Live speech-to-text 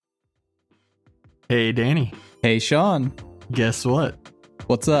Hey, Danny. Hey, Sean. Guess what?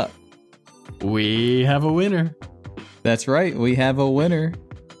 What's up? We have a winner. That's right, we have a winner.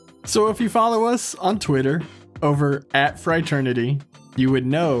 So if you follow us on Twitter over at Fraternity, you would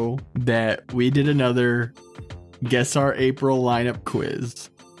know that we did another Guess Our April lineup quiz.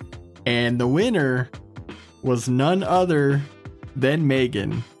 And the winner was none other than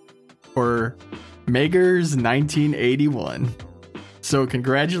Megan, or Megers 1981. So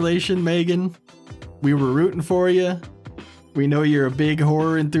congratulations, Megan. We were rooting for you. We know you're a big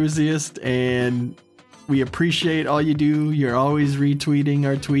horror enthusiast, and we appreciate all you do. You're always retweeting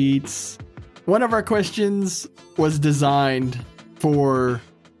our tweets. One of our questions was designed for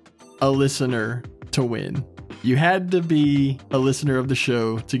a listener to win. You had to be a listener of the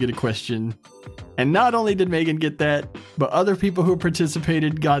show to get a question. And not only did Megan get that, but other people who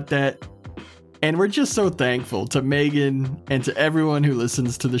participated got that. And we're just so thankful to Megan and to everyone who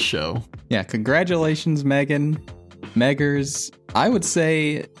listens to the show. Yeah, congratulations, Megan. Megers, I would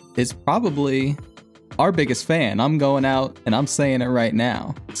say, is probably our biggest fan. I'm going out and I'm saying it right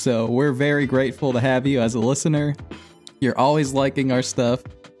now. So we're very grateful to have you as a listener. You're always liking our stuff,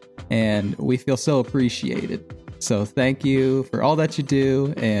 and we feel so appreciated. So thank you for all that you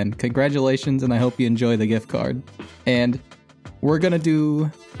do, and congratulations, and I hope you enjoy the gift card. And we're going to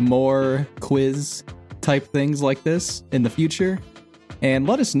do more quiz type things like this in the future. And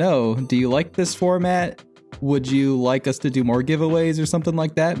let us know, do you like this format? Would you like us to do more giveaways or something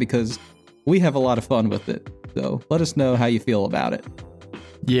like that? Because we have a lot of fun with it. So let us know how you feel about it.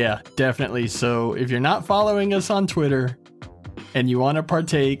 Yeah, definitely. So if you're not following us on Twitter and you want to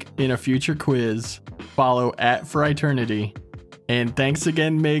partake in a future quiz, follow at Fraternity. And thanks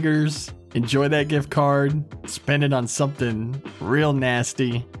again, Megers. Enjoy that gift card. Spend it on something real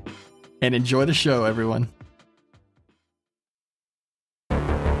nasty. And enjoy the show, everyone.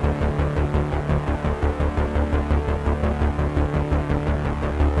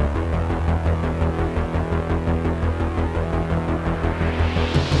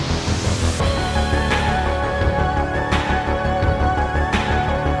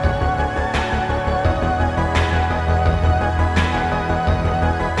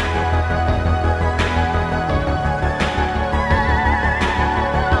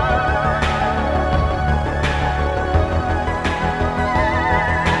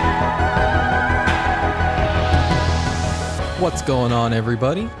 What's going on,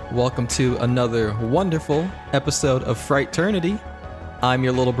 everybody? Welcome to another wonderful episode of Fraternity. I'm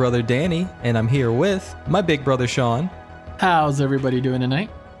your little brother Danny, and I'm here with my big brother Sean. How's everybody doing tonight?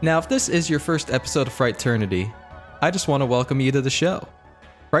 Now, if this is your first episode of Fraternity, I just want to welcome you to the show.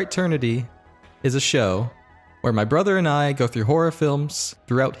 Fraternity is a show where my brother and I go through horror films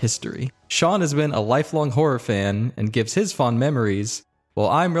throughout history. Sean has been a lifelong horror fan and gives his fond memories, while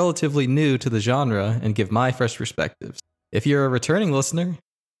I'm relatively new to the genre and give my fresh perspectives. If you're a returning listener,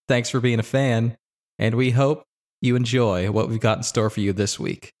 thanks for being a fan, and we hope you enjoy what we've got in store for you this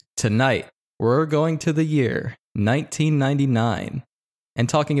week. Tonight, we're going to the year 1999 and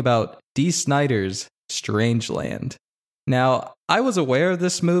talking about Dee Snider's Strangeland. Now, I was aware of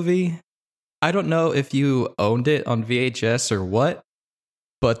this movie. I don't know if you owned it on VHS or what,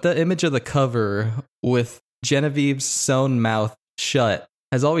 but the image of the cover with Genevieve's sewn mouth shut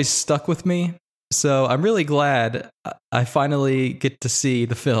has always stuck with me. So I'm really glad I finally get to see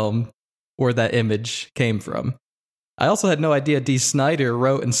the film where that image came from. I also had no idea Dee Snider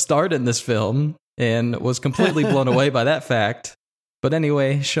wrote and starred in this film and was completely blown away by that fact. But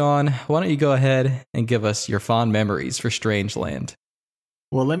anyway, Sean, why don't you go ahead and give us your fond memories for Strangeland?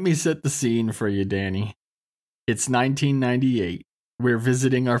 Well, let me set the scene for you, Danny. It's 1998. We're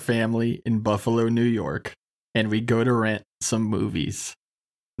visiting our family in Buffalo, New York, and we go to rent some movies.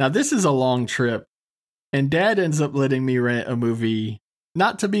 Now, this is a long trip, and Dad ends up letting me rent a movie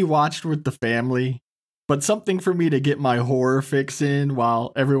not to be watched with the family, but something for me to get my horror fix in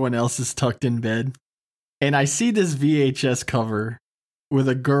while everyone else is tucked in bed. And I see this VHS cover with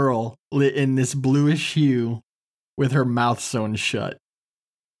a girl lit in this bluish hue with her mouth sewn shut.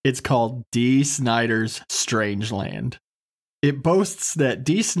 It's called Dee Snider's Strangeland. It boasts that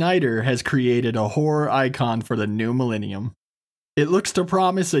Dee Snider has created a horror icon for the new millennium. It looks to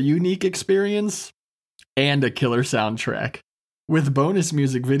promise a unique experience and a killer soundtrack, with bonus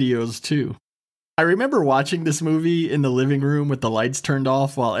music videos too. I remember watching this movie in the living room with the lights turned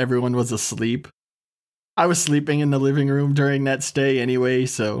off while everyone was asleep. I was sleeping in the living room during that stay anyway,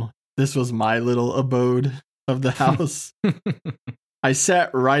 so this was my little abode of the house. I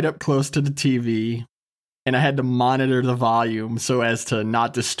sat right up close to the TV, and I had to monitor the volume so as to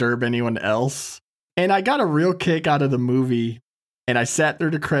not disturb anyone else. And I got a real kick out of the movie. And I sat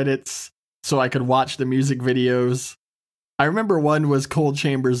through the credits, so I could watch the music videos. I remember one was Cold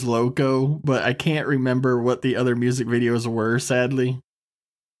Chambers Loco, but I can't remember what the other music videos were, sadly.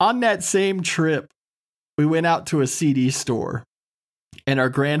 On that same trip, we went out to a CD store, and our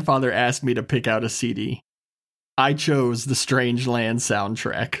grandfather asked me to pick out a CD. I chose the Strangeland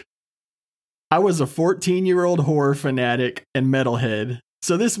soundtrack. I was a 14-year-old horror fanatic and metalhead,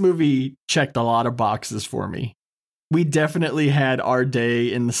 so this movie checked a lot of boxes for me. We definitely had our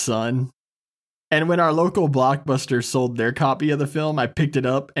day in the sun. And when our local Blockbuster sold their copy of the film, I picked it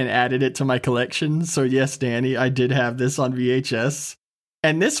up and added it to my collection. So yes, Danny, I did have this on VHS.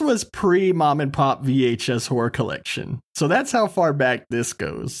 And this was pre-mom and pop VHS horror collection. So that's how far back this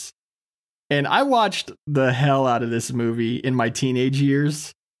goes. And I watched the hell out of this movie in my teenage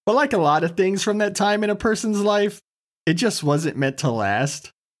years. But like a lot of things from that time in a person's life, it just wasn't meant to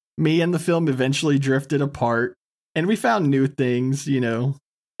last. Me and the film eventually drifted apart. And we found new things,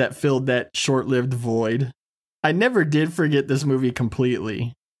 that filled that short-lived void. I never did forget this movie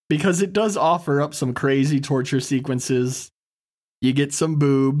completely, because it does offer up some crazy torture sequences. You get some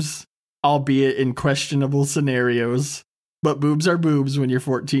boobs, albeit in questionable scenarios, but boobs are boobs when you're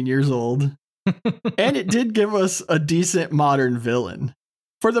 14 years old. And it did give us a decent modern villain.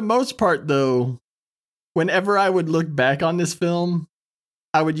 For the most part, though, whenever I would look back on this film,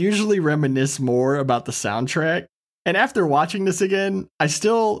 I would usually reminisce more about the soundtrack. And after watching this again, I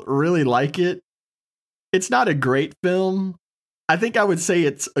still really like it. It's not a great film. I think I would say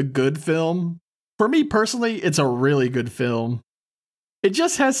it's a good film. For me personally, it's a really good film. It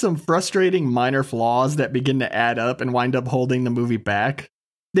just has some frustrating minor flaws that begin to add up and wind up holding the movie back.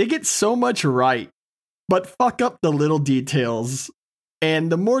 They get so much right, but fuck up the little details.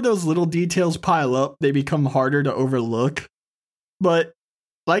 And the more those little details pile up, they become harder to overlook. But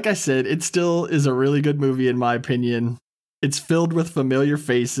like I said, it still is a really good movie in my opinion. It's filled with familiar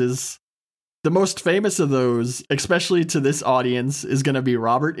faces. The most famous of those, especially to this audience, is going to be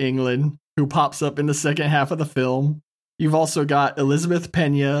Robert Englund, who pops up in the second half of the film. You've also got Elizabeth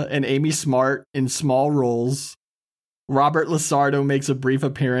Pena and Amy Smart in small roles. Robert Lasardo makes a brief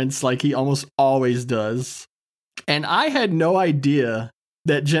appearance like he almost always does. And I had no idea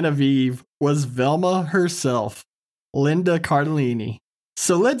that Genevieve was Velma herself, Linda Cardellini.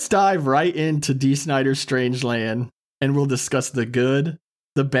 So let's dive right into Dee Snider's Strangeland, and we'll discuss the good,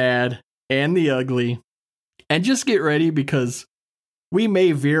 the bad, and the ugly. And just get ready because we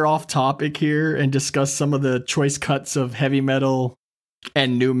may veer off topic here and discuss some of the choice cuts of heavy metal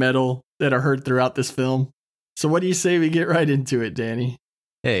and nu metal that are heard throughout this film. So what do you say we get right into it, Danny?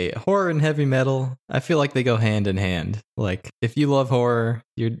 Hey, horror and heavy metal, I feel like they go hand in hand. Like, if you love horror,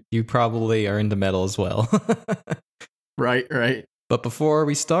 you probably are into metal as well. Right. But before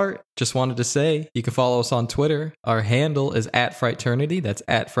we start, just wanted to say, you can follow us on Twitter. Our handle is @Frighternity. That's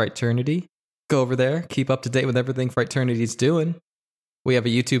 @Frighternity. Go over there, keep up to date with everything Frighternity's doing. We have a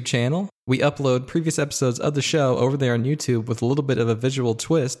YouTube channel. We upload previous episodes of the show over there on YouTube with a little bit of a visual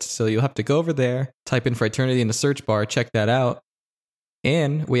twist, so you'll have to go over there, type in Frighternity in the search bar, check that out.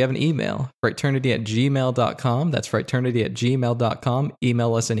 And we have an email, frighternity@gmail.com. That's frighternity@gmail.com.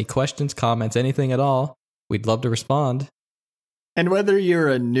 Email us any questions, comments, anything at all. We'd love to respond. And whether you're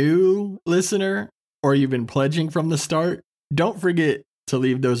a new listener or you've been pledging from the start, don't forget to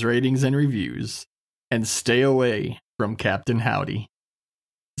leave those ratings and reviews and stay away from Captain Howdy.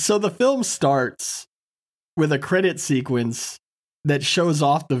 So the film starts with a credit sequence that shows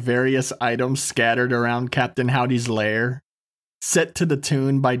off the various items scattered around Captain Howdy's lair, set to the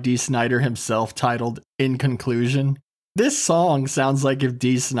tune by Dee Snider himself titled In Conclusion. This song sounds like if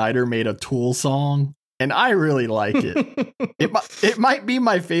Dee Snider made a Tool song, and I really like it. It might be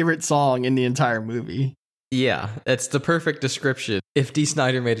my favorite song in the entire movie. Yeah, it's the perfect description. If Dee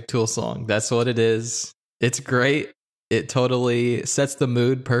Snider made a Tool song, that's what it is. It's great. It totally sets the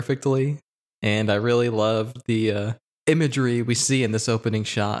mood perfectly. And I really love the imagery we see in this opening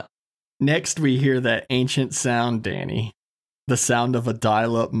shot. Next, we hear that ancient sound, Danny. The sound of a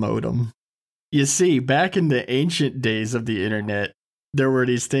dial-up modem. You see, back in the ancient days of the internet, there were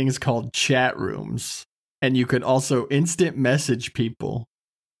these things called chat rooms. And you could also instant message people.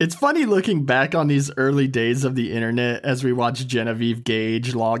 It's funny looking back on these early days of the internet as we watch Genevieve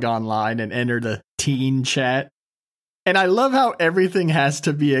Gage log online and enter the teen chat. And I love how everything has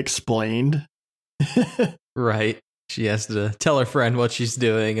to be explained. Right. She has to tell her friend what she's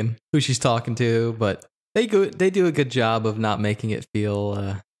doing and who she's talking to, but they do a good job of not making it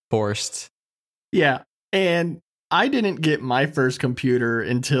feel forced. Yeah, and I didn't get my first computer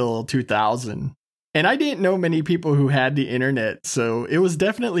until 2000. And I didn't know many people who had the internet, so it was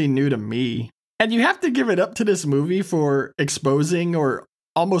definitely new to me. And you have to give it up to this movie for exposing or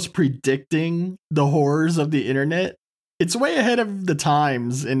almost predicting the horrors of the internet. It's way ahead of the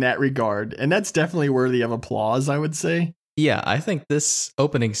times in that regard, and that's definitely worthy of applause, I would say. Yeah, I think this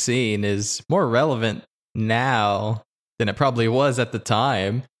opening scene is more relevant now than it probably was at the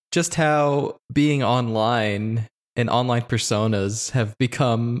time. Just how being online and online personas have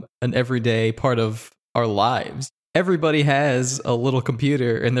become an everyday part of our lives. Everybody has a little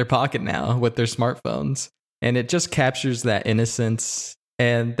computer in their pocket now with their smartphones, and it just captures that innocence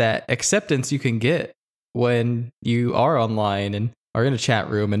and that acceptance you can get when you are online and are in a chat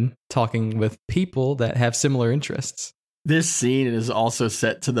room and talking with people that have similar interests. This scene is also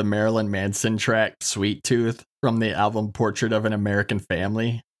set to the Marilyn Manson track Sweet Tooth from the album Portrait of an American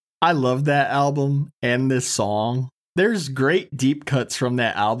Family. I love that album and this song. There's great deep cuts from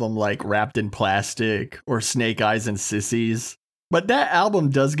that album like Wrapped in Plastic or Snake Eyes and Sissies. But that album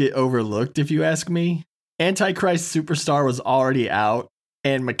does get overlooked if you ask me. Antichrist Superstar was already out,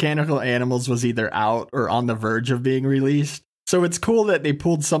 and Mechanical Animals was either out or on the verge of being released. So it's cool that they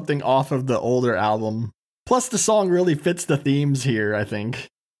pulled something off of the older album. Plus the song really fits the themes here, I think.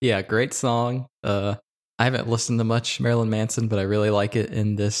 Yeah, great song. I haven't listened to much Marilyn Manson, but I really like it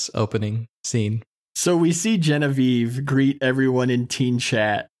in this opening scene. So we see Genevieve greet everyone in teen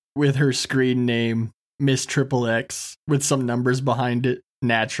chat with her screen name, Miss Triple X, with some numbers behind it,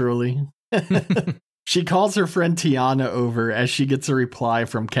 naturally. She calls her friend Tiana over as she gets a reply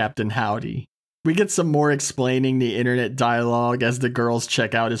from Captain Howdy. We get some more explaining the internet dialogue as the girls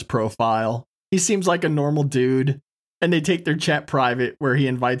check out his profile. He seems like a normal dude, and they take their chat private where he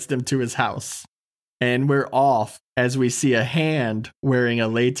invites them to his house. And we're off as we see a hand wearing a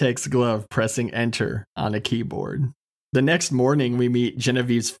latex glove pressing enter on a keyboard. The next morning, we meet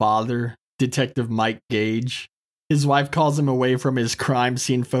Genevieve's father, Detective Mike Gage. His wife calls him away from his crime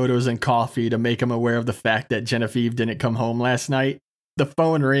scene photos and coffee to make him aware of the fact that Genevieve didn't come home last night. The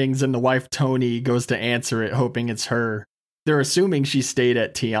phone rings and the wife Tony goes to answer it, hoping it's her. They're assuming she stayed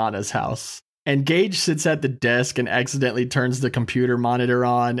at Tiana's house. And Gage sits at the desk and accidentally turns the computer monitor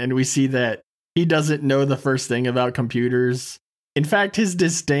on, and we see that he doesn't know the first thing about computers. In fact, his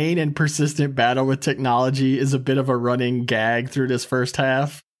disdain and persistent battle with technology is a bit of a running gag through this first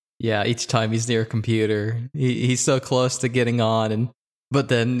half. Yeah, each time he's near a computer, he's so close to getting on, but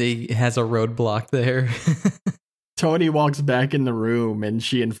then he has a roadblock there. Tony walks back in the room and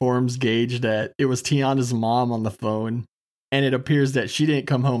she informs Gage that it was Tiana's mom on the phone, and it appears that she didn't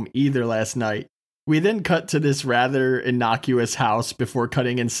come home either last night. We then cut to this rather innocuous house before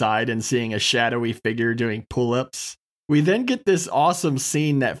cutting inside and seeing a shadowy figure doing pull-ups. We then get this awesome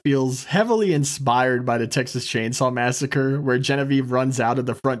scene that feels heavily inspired by the Texas Chainsaw Massacre, where Genevieve runs out of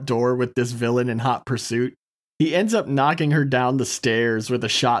the front door with this villain in hot pursuit. He ends up knocking her down the stairs with a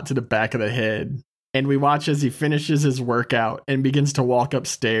shot to the back of the head, and we watch as he finishes his workout and begins to walk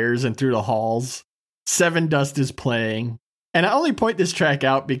upstairs and through the halls. Seven Dust is playing, and I only point this track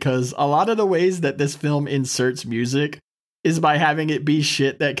out because a lot of the ways that this film inserts music is by having it be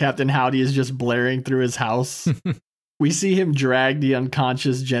shit that Captain Howdy is just blaring through his house. We see him drag the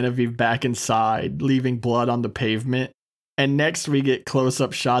unconscious Genevieve back inside, leaving blood on the pavement. And next we get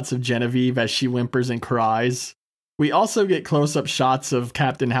close-up shots of Genevieve as she whimpers and cries. We also get close-up shots of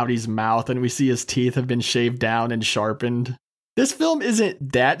Captain Howdy's mouth, and we see his teeth have been shaved down and sharpened. This film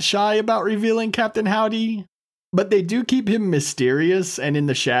isn't that shy about revealing Captain Howdy, but they do keep him mysterious and in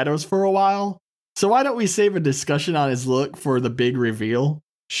the shadows for a while. So why don't we save a discussion on his look for the big reveal?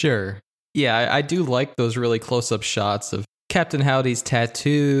 Sure. Yeah, I do like those really close-up shots of Captain Howdy's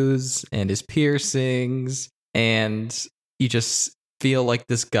tattoos and his piercings, and you just feel like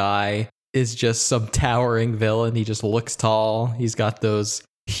this guy is just some towering villain. He just looks tall. He's got those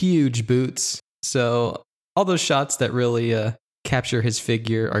huge boots. So all those shots that really capture his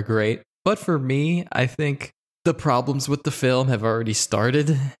figure are great. But for me, I think the problems with the film have already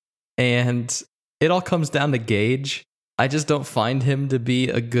started, and it all comes down to Gage. I just don't find him to be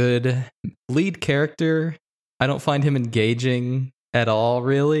a good lead character. I don't find him engaging at all,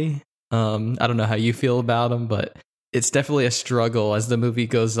 really. I don't know how you feel about him, but it's definitely a struggle as the movie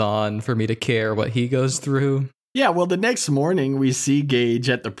goes on for me to care what he goes through. Yeah, well, the next morning we see Gage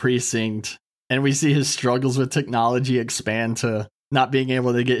at the precinct, and we see his struggles with technology expand to not being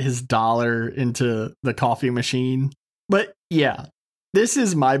able to get his dollar into the coffee machine. But yeah, this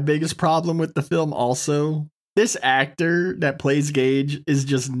is my biggest problem with the film also. This actor that plays Gage is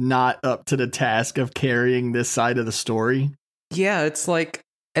just not up to the task of carrying this side of the story. Yeah, it's like,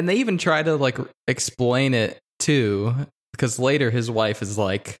 and they even try to explain it too, because later his wife is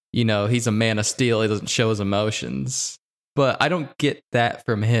like, he's a man of steel, he doesn't show his emotions. But I don't get that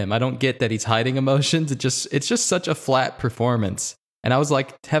from him. I don't get that he's hiding emotions. It's just such a flat performance. And I was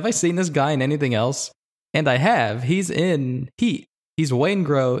like, have I seen this guy in anything else? And I have. He's in Heat. He's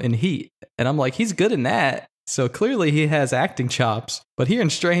Waingro in Heat. And I'm like, he's good in that. So clearly he has acting chops. But here in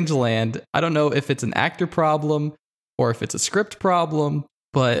Strangeland, I don't know if it's an actor problem or if it's a script problem,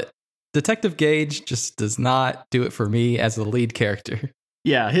 but Detective Gage just does not do it for me as the lead character.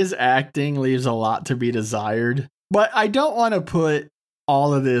 Yeah, his acting leaves a lot to be desired. But I don't want to put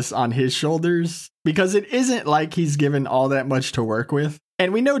all of this on his shoulders because it isn't like he's given all that much to work with.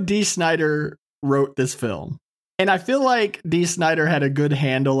 And we know Dee Snider wrote this film. And I feel like Dee Snider had a good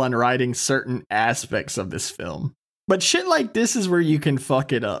handle on writing certain aspects of this film. But shit like this is where you can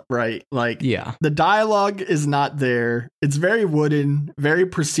fuck it up, right? Like, yeah, the dialogue is not there. It's very wooden, very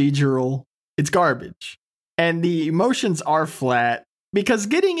procedural. It's garbage. And the emotions are flat because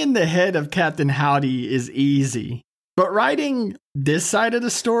getting in the head of Captain Howdy is easy. But writing this side of the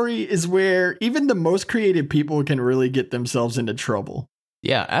story is where even the most creative people can really get themselves into trouble.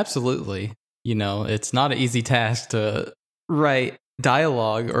 Yeah, absolutely. You know, it's not an easy task to write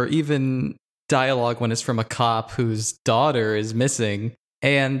dialogue or even dialogue when it's from a cop whose daughter is missing.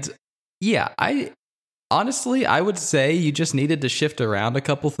 And yeah, I would say you just needed to shift around a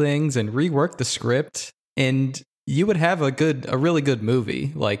couple things and rework the script and you would have a really good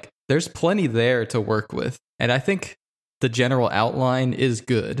movie. Like, there's plenty there to work with. And I think the general outline is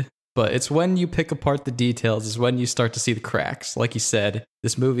good, but it's when you pick apart the details is when you start to see the cracks. Like you said,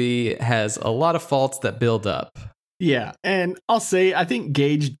 this movie has a lot of faults that build up. Yeah, and I'll say I think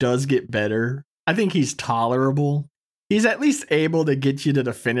Gage does get better. I think he's tolerable. He's at least able to get you to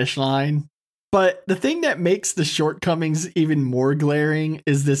the finish line. But the thing that makes the shortcomings even more glaring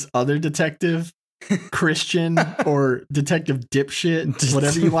is this other detective, Christian, or Detective Dipshit,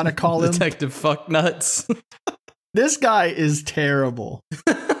 whatever you want to call him. Detective Fucknuts. This guy is terrible.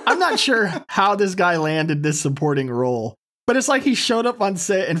 I'm not sure how this guy landed this supporting role, but it's like he showed up on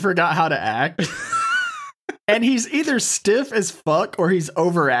set and forgot how to act. And he's either stiff as fuck or he's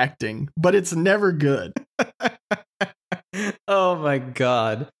overacting, but it's never good. Oh my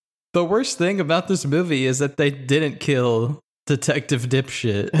god. The worst thing about this movie is that they didn't kill Detective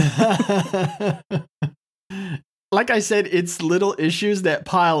Dipshit. Like I said, it's little issues that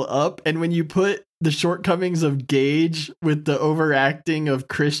pile up, and when you put the shortcomings of Gage with the overacting of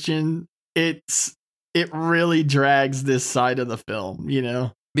Christian, it really drags this side of the film, you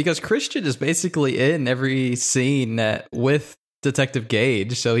know? Because Christian is basically in every scene with Detective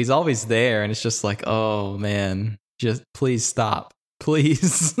Gage, so he's always there, and it's just like, oh man, just please stop.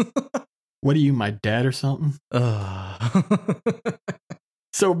 Please. What are you, my dad or something?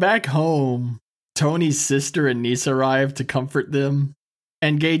 So back home, Tony's sister and niece arrive to comfort them,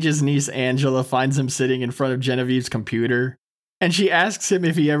 and Gage's niece Angela finds him sitting in front of Genevieve's computer, and she asks him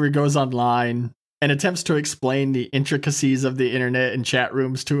if he ever goes online and attempts to explain the intricacies of the internet and chat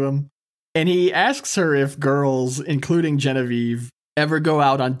rooms to him. And he asks her if girls, including Genevieve, ever go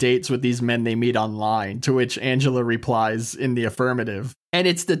out on dates with these men they meet online, to which Angela replies in the affirmative. And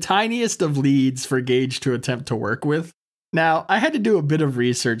it's the tiniest of leads for Gage to attempt to work with. Now, I had to do a bit of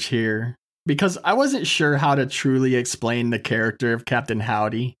research here, because I wasn't sure how to truly explain the character of Captain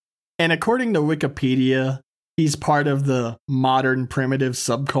Howdy. And according to Wikipedia, he's part of the modern primitive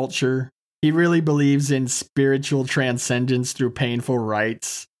subculture. He really believes in spiritual transcendence through painful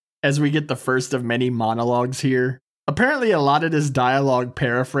rites, as we get the first of many monologues here. Apparently, a lot of this dialogue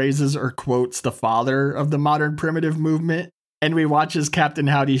paraphrases or quotes the father of the modern primitive movement, and we watch as Captain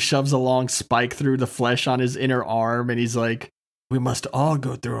Howdy shoves a long spike through the flesh on his inner arm, and he's like, "We must all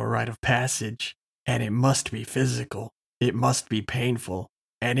go through a rite of passage, and it must be physical, it must be painful,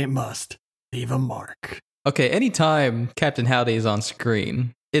 and it must leave a mark." Okay, anytime Captain Howdy is on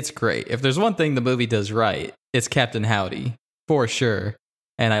screen, it's great. If there's one thing the movie does right, it's Captain Howdy, for sure.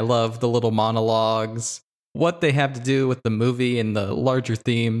 And I love the little monologues. What they have to do with the movie and the larger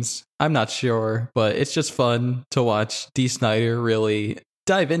themes, I'm not sure, but it's just fun to watch Dee Snider really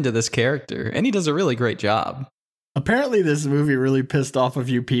dive into this character, and he does a really great job. Apparently, this movie really pissed off a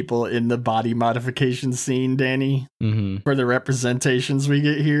few people in the body modification scene, Danny, for the representations we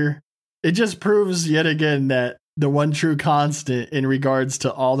get here. It just proves yet again that the one true constant in regards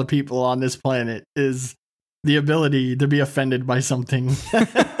to all the people on this planet is the ability to be offended by something.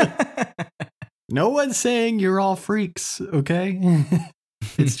 No one's saying you're all freaks, okay?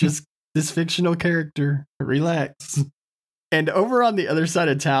 It's just this fictional character. Relax. And over on the other side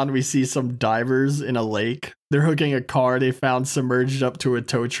of town, we see some divers in a lake. They're hooking a car they found submerged up to a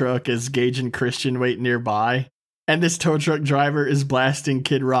tow truck as Gage and Christian wait nearby. And this tow truck driver is blasting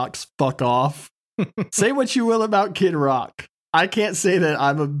Kid Rock's "Fuck Off." Say what you will about Kid Rock. I can't say that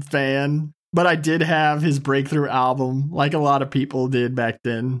I'm a fan, but I did have his breakthrough album, like a lot of people did back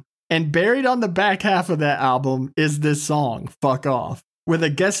then. And buried on the back half of that album is this song, Fuck Off, with a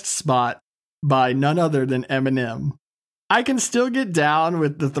guest spot by none other than Eminem. I can still get down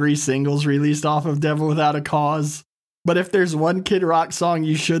with the 3 singles released off of Devil Without a Cause, but if there's one Kid Rock song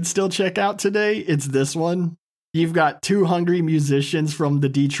you should still check out today, it's this one. You've got 2 hungry musicians from the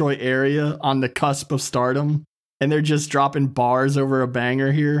Detroit area on the cusp of stardom, and they're just dropping bars over a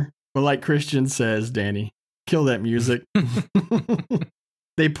banger here. But like Christian says, Danny, kill that music.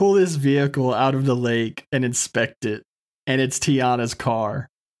 They pull this vehicle out of the lake and inspect it, and it's Tiana's car.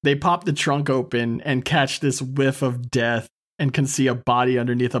 They pop the trunk open and catch this whiff of death and can see a body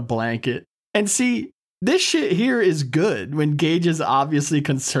underneath a blanket. And see, this shit here is good when Gage is obviously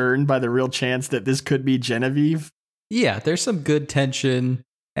concerned by the real chance that this could be Genevieve. Yeah, there's some good tension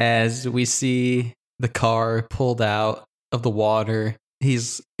as we see the car pulled out of the water.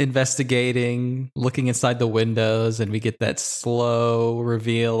 He's investigating, looking inside the windows, and we get that slow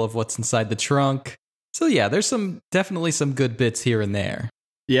reveal of what's inside the trunk. So yeah, there's definitely some good bits here and there.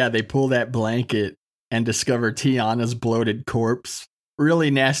 Yeah, they pull that blanket and discover Tiana's bloated corpse.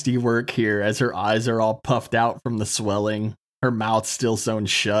 Really nasty work here as her eyes are all puffed out from the swelling, her mouth still sewn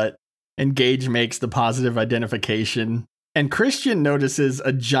shut, and Gage makes the positive identification. And Christian notices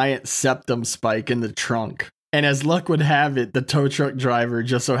a giant septum spike in the trunk. And as luck would have it, the tow truck driver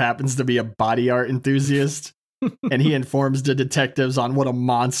just so happens to be a body art enthusiast. And he informs the detectives on what a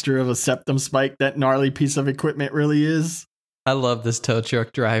monster of a septum spike that gnarly piece of equipment really is. I love this tow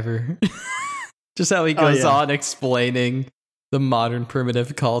truck driver. Just how he goes on explaining the modern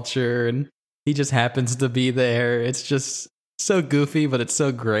primitive culture, and he just happens to be there. It's just so goofy, but it's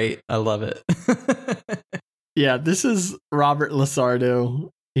so great. I love it. Yeah, this is Robert Lasardo.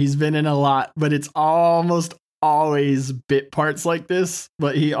 He's been in a lot, but it's almost always bit parts like this,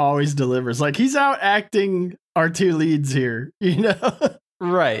 but he always delivers. Like, he's out acting our 2 leads here, you know?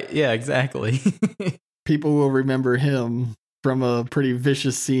 Right, yeah, exactly. People will remember him from a pretty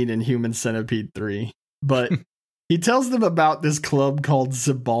vicious scene in Human Centipede 3. But he tells them about this club called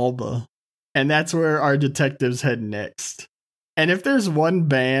Xibalba, and that's where our detectives head next. And if there's one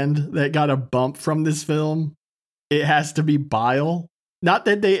band that got a bump from this film, it has to be Bile. Not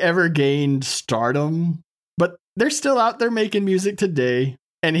that they ever gained stardom, but they're still out there making music today.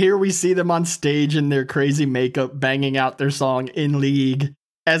 And here we see them on stage in their crazy makeup banging out their song In League,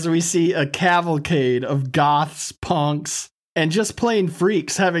 as we see a cavalcade of goths, punks, and just plain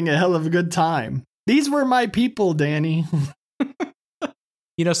freaks having a hell of a good time. These were my people, Danny.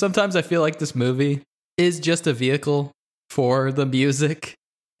 You know, sometimes I feel like this movie is just a vehicle for the music.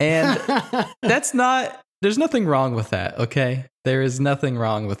 And there's nothing wrong with that, okay? There is nothing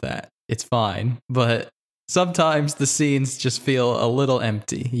wrong with that. It's fine. But sometimes the scenes just feel a little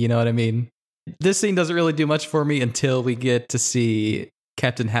empty. You know what I mean? This scene doesn't really do much for me until we get to see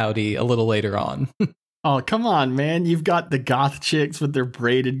Captain Howdy a little later on. Oh, come on, man. You've got the goth chicks with their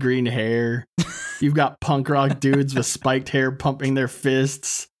braided green hair. You've got punk rock dudes with spiked hair pumping their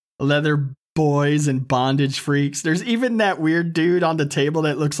fists. Leather boys and bondage freaks. There's even that weird dude on the table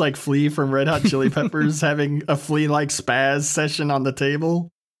that looks like Flea from Red Hot Chili Peppers having a Flea-like spaz session on the table.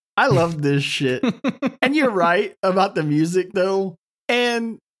 I love this shit. And you're right about the music, though.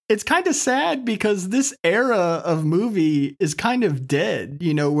 And it's kind of sad because this era of movie is kind of dead,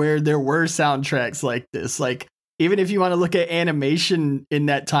 you know, where there were soundtracks like this. Like, even if you want to look at animation in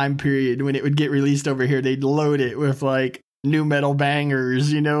that time period when it would get released over here, they'd load it with like new metal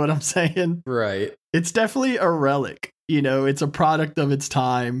bangers, you know what I'm saying? Right. It's definitely a relic, you know, it's a product of its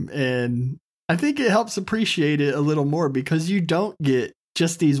time. And I think it helps appreciate it a little more because you don't get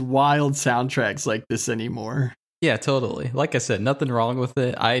just these wild soundtracks like this anymore. Yeah, totally. Like I said, nothing wrong with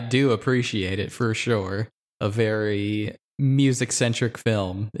it. I do appreciate it for sure. A very music-centric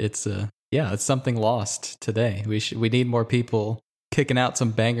film. It's something lost today. We need more people kicking out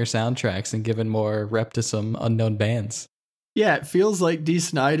some banger soundtracks and giving more rep to some unknown bands. Yeah, it feels like Dee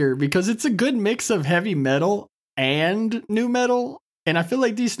Snider because it's a good mix of heavy metal and new metal. And I feel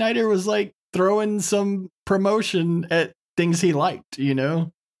like Dee Snider was like throwing some promotion at things he liked, you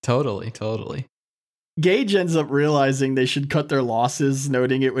know? Totally. Gage ends up realizing they should cut their losses,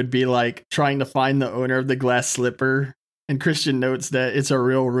 noting it would be like trying to find the owner of the glass slipper. And Christian notes that it's a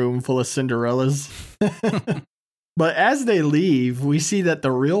real room full of Cinderellas. But as they leave, we see that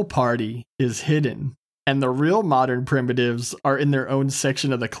the real party is hidden. And the real modern primitives are in their own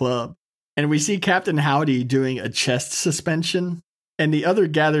section of the club. And we see Captain Howdy doing a chest suspension. And the other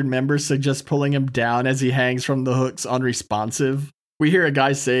gathered members suggest pulling him down as he hangs from the hooks unresponsive. We hear a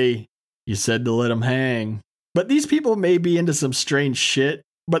guy say, "You said to let him hang." But these people may be into some strange shit,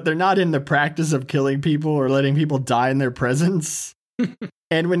 but they're not in the practice of killing people or letting people die in their presence.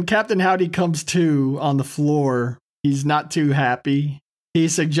 And when Captain Howdy comes to on the floor, he's not too happy. He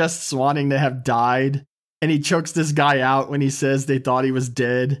suggests wanting to have died, and he chokes this guy out when he says they thought he was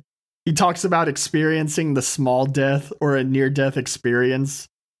dead. He talks about experiencing the small death or a near-death experience.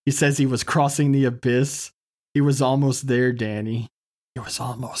 He says he was crossing the abyss. He was almost there, Danny. He was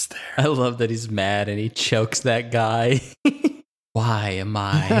almost there. I love that he's mad and he chokes that guy. Why am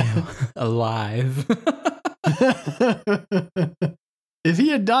I alive? If he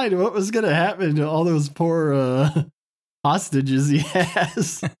had died, what was going to happen to all those poor hostages he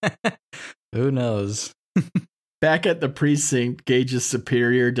has? Who knows? Back at the precinct, Gage's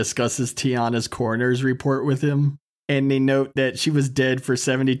superior discusses Tiana's coroner's report with him, and they note that she was dead for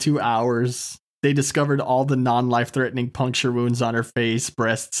 72 hours. They discovered all the non-life-threatening puncture wounds on her face,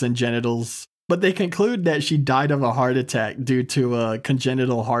 breasts, and genitals, but they conclude that she died of a heart attack due to a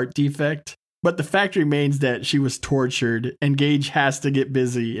congenital heart defect. But the fact remains that she was tortured, and Gage has to get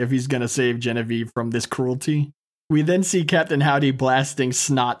busy if he's going to save Genevieve from this cruelty. We then see Captain Howdy blasting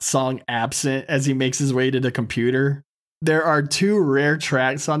Snot's song Absent as he makes his way to the computer. There are 2 rare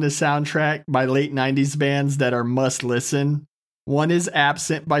tracks on the soundtrack by late 90s bands that are must listen. One is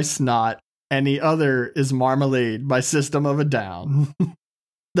Absent by Snot, and the other is Marmalade by System of a Down.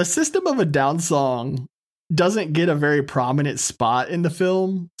 The System of a Down song doesn't get a very prominent spot in the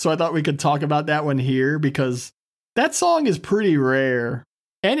film, so I thought we could talk about that one here because that song is pretty rare,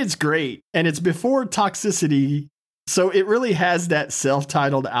 and it's great, and it's before Toxicity, so it really has that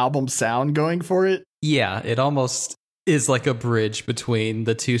self-titled album sound going for it. Yeah, it almost is like a bridge between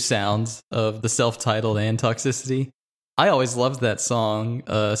the two sounds of the self-titled and Toxicity. I always loved that song.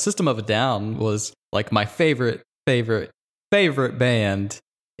 System of a Down was like my favorite band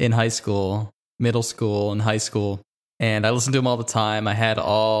in high school, middle school, and high school. And I listened to them all the time. I had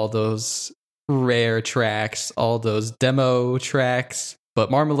all those rare tracks, all those demo tracks. But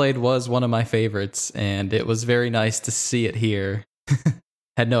Marmalade was one of my favorites, and it was very nice to see it here.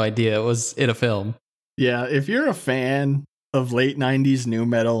 Had no idea it was in a film. Yeah, if you're a fan of late 90s nu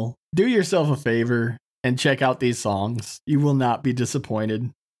metal, do yourself a favor and check out these songs. You will not be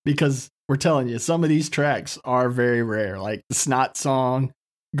disappointed because we're telling you, some of these tracks are very rare. Like the Snot song,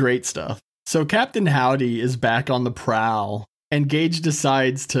 great stuff. So Captain Howdy is back on the prowl, and Gage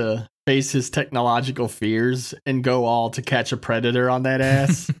decides to face his technological fears and go all to catch a predator on that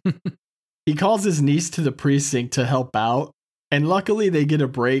ass. He calls his niece to the precinct to help out, and luckily they get a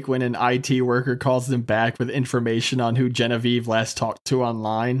break when an IT worker calls them back with information on who Genevieve last talked to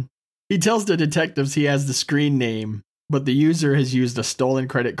online. He tells the detectives he has the screen name, but the user has used a stolen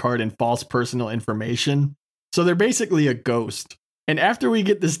credit card and false personal information, so they're basically a ghost. And after we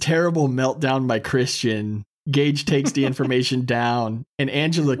get this terrible meltdown by Christian, Gage takes the information down, and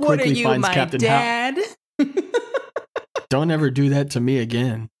Angela quickly finds Captain Howdy. Don't ever do that to me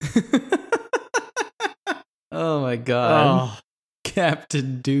again. Oh my god. Oh.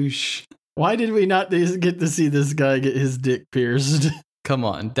 Captain Douche. Why did we not get to see this guy get his dick pierced? Come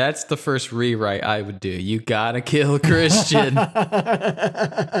on, that's the first rewrite I would do. You gotta kill Christian.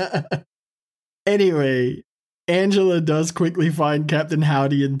 Anyway, Angela does quickly find Captain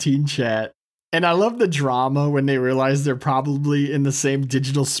Howdy in teen chat. And I love the drama when they realize they're probably in the same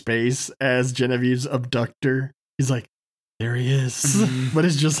digital space as Genevieve's abductor. He's like, there he is. But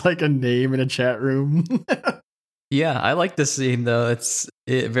it's just like a name in a chat room. Yeah, I like this scene though.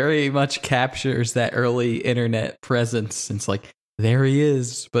 It very much captures that early internet presence. It's like, there he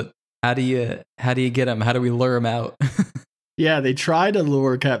is, but how do you get him? How do we lure him out? Yeah, they try to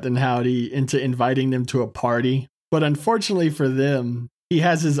lure Captain Howdy into inviting them to a party, but unfortunately for them, he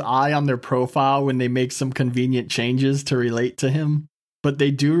has his eye on their profile when they make some convenient changes to relate to him, but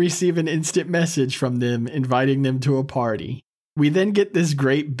they do receive an instant message from them inviting them to a party. We then get this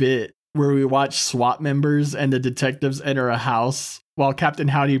great bit where we watch SWAT members and the detectives enter a house while Captain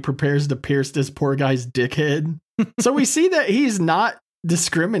Howdy prepares to pierce this poor guy's dickhead. So we see that he's not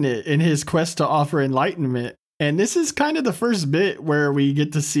discriminate in his quest to offer enlightenment. And this is kind of the first bit where we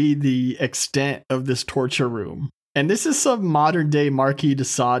get to see the extent of this torture room. And this is some modern day Marquis de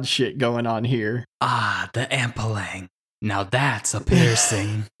Sade shit going on here. Ah, the Ampellang. Now that's a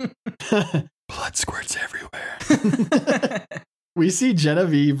piercing. Blood squirts everywhere. We see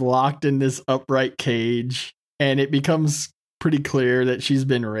Genevieve locked in this upright cage, and it becomes pretty clear that she's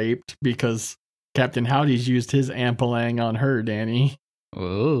been raped because Captain Howdy's used his Ampellang on her, Danny.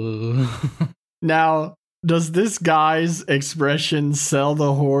 Ooh. Now, does this guy's expression sell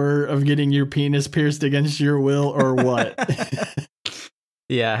the horror of getting your penis pierced against your will, or what?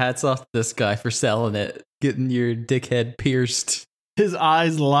 Yeah, hats off to this guy for selling it. Getting your dickhead pierced. His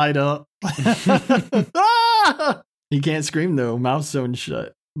eyes light up. Ah! He can't scream though, mouth sewn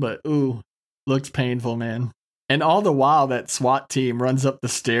shut. But ooh, looks painful, man. And all the while, that SWAT team runs up the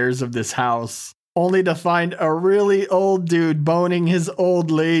stairs of this house, only to find a really old dude boning his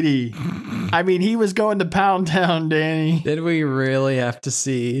old lady. I mean, he was going to Pound Town, Danny. Did we really have to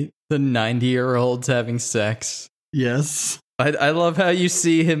see the 90-year-olds having sex? Yes. I love how you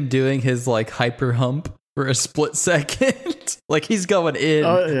see him doing his like hyper hump for a split second. Like he's going in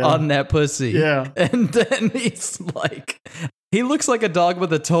on that pussy. Yeah. And then he's like, he looks like a dog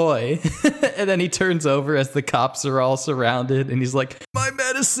with a toy. And then he turns over as the cops are all surrounded and he's like, my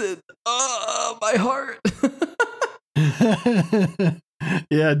medicine. Oh, my heart.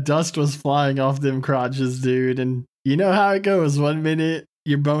 Yeah, dust was flying off them crotches, dude. And you know how it goes. 1 minute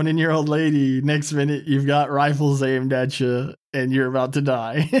you're boning your old lady. Next minute you've got rifles aimed at you and you're about to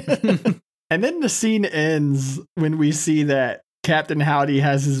die. And then the scene ends when we see that Captain Howdy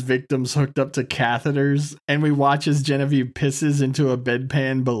has his victims hooked up to catheters, and we watch as Genevieve pisses into a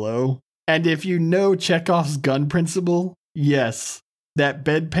bedpan below. And if you know Chekhov's gun principle, yes, that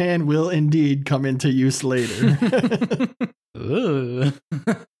bedpan will indeed come into use later.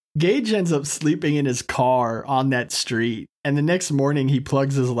 Gage ends up sleeping in his car on that street, and the next morning he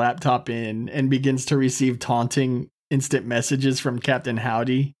plugs his laptop in and begins to receive taunting instant messages from Captain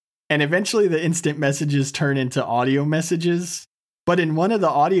Howdy. And eventually the instant messages turn into audio messages. But in one of the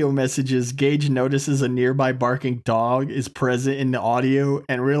audio messages, Gage notices a nearby barking dog is present in the audio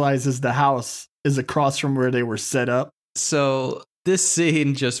and realizes the house is across from where they were set up. So this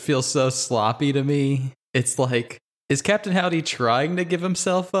scene just feels so sloppy to me. It's like, is Captain Howdy trying to give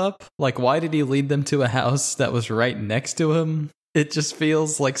himself up? Like, why did he lead them to a house that was right next to him? It just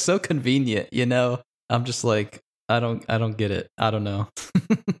feels like so convenient, you know? I'm just like, I don't get it. I don't know.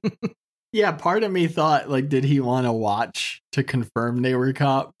 Yeah, part of me thought, like, did he want to watch to confirm they were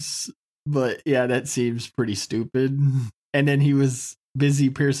cops? But yeah, that seems pretty stupid. And then he was busy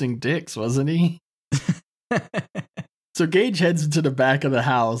piercing dicks, wasn't he? So Gage heads into the back of the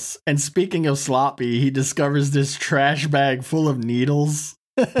house, and speaking of sloppy, he discovers this trash bag full of needles.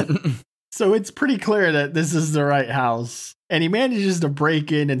 So it's pretty clear that this is the right house. And he manages to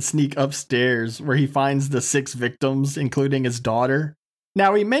break in and sneak upstairs, where he finds the 6 victims, including his daughter.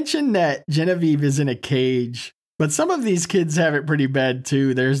 Now, we mentioned that Genevieve is in a cage, but some of these kids have it pretty bad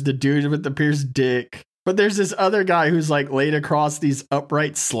too. There's the dude with the pierced dick, but there's this other guy who's like laid across these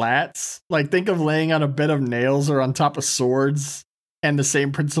upright slats. Like, think of laying on a bed of nails or on top of swords, and the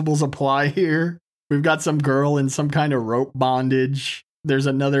same principles apply here. We've got some girl in some kind of rope bondage. There's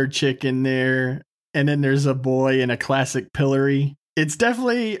another chick in there, and then there's a boy in a classic pillory. It's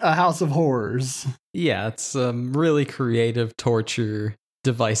definitely a house of horrors. Yeah, it's some really creative torture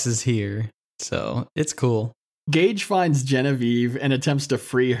devices here, so it's cool. Gage finds Genevieve and attempts to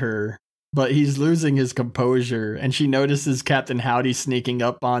free her, but he's losing his composure, and she notices Captain Howdy sneaking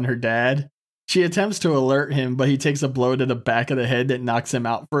up on her dad. She attempts to alert him, but he takes a blow to the back of the head that knocks him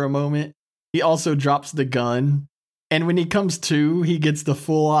out for a moment. He also drops the gun, and when he comes to, he gets the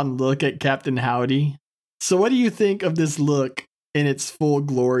full-on look at Captain Howdy. So what do you think of this look in its full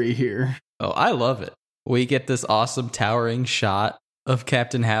glory here? Oh, I love it. We get this awesome towering shot of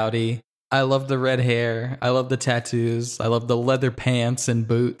Captain Howdy. I love the red hair. I love the tattoos. I love the leather pants and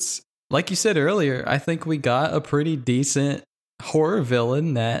boots. Like you said earlier, I think we got a pretty decent horror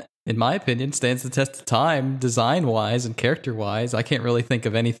villain that, in my opinion, stands the test of time design-wise and character-wise. I can't really think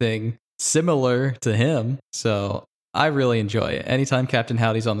of anything similar to him, so I really enjoy it. Anytime Captain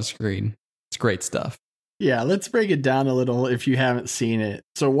Howdy's on the screen, it's great stuff. Yeah, let's break it down a little if you haven't seen it.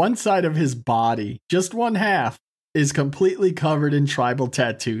 So one side of his body, just one half, is completely covered in tribal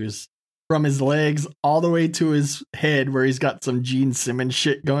tattoos. From his legs all the way to his head, where he's got some Gene Simmons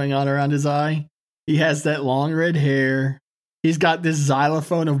shit going on around his eye. He has that long red hair. He's got this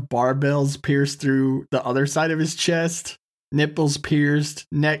xylophone of barbells pierced through the other side of his chest. Nipples pierced,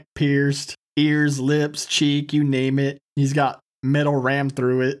 neck pierced, ears, lips, cheek, you name it. He's got metal rammed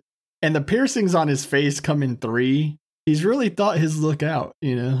through it. And the piercings on his face come in 3. He's really thought his look out,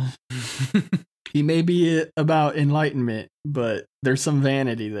 you know. He may be about enlightenment, but there's some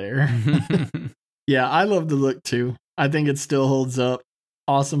vanity there. Yeah, I love the look too. I think it still holds up.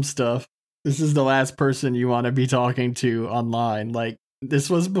 Awesome stuff. This is the last person you want to be talking to online. Like, this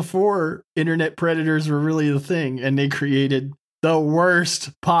was before internet predators were really the thing, and they created the worst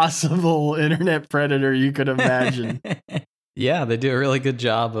possible internet predator you could imagine. Yeah, they do a really good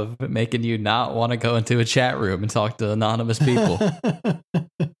job of making you not want to go into a chat room and talk to anonymous people.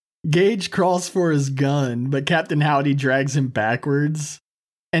 Gage crawls for his gun, but Captain Howdy drags him backwards.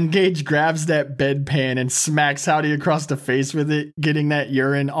 And Gage grabs that bedpan and smacks Howdy across the face with it, getting that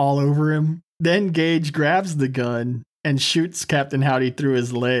urine all over him. Then Gage grabs the gun and shoots Captain Howdy through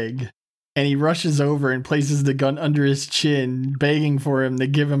his leg. And he rushes over and places the gun under his chin, begging for him to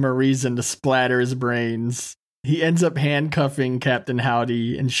give him a reason to splatter his brains. He ends up handcuffing Captain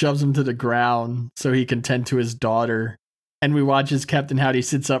Howdy and shoves him to the ground so he can tend to his daughter. And we watch as Captain Howdy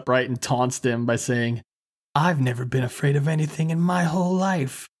sits upright and taunts them by saying, "I've never been afraid of anything in my whole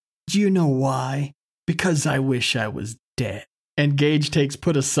life. Do you know why? Because I wish I was dead." And Gage takes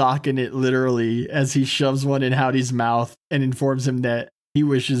 "put a sock in it" literally as he shoves one in Howdy's mouth and informs him that he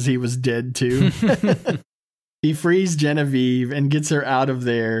wishes he was dead too. He frees Genevieve and gets her out of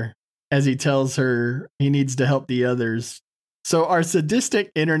there as he tells her he needs to help the others. So our sadistic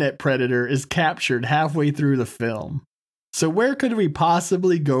internet predator is captured halfway through the film. So where could we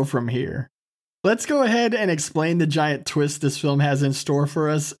possibly go from here? Let's go ahead and explain the giant twist this film has in store for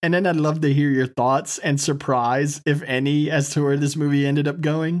us, and then I'd love to hear your thoughts and surprise, if any, as to where this movie ended up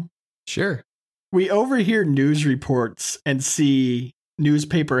going. Sure. We overhear news reports and see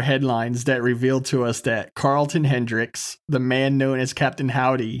newspaper headlines that reveal to us that Carlton Hendricks, the man known as Captain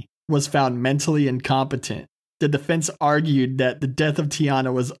Howdy, was found mentally incompetent. The defense argued that the death of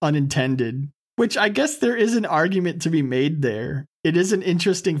Tiana was unintended, which I guess there is an argument to be made there. It is an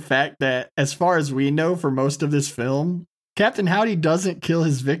interesting fact that, as far as we know for most of this film, Captain Howdy doesn't kill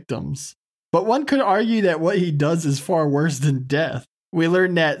his victims. But one could argue that what he does is far worse than death. We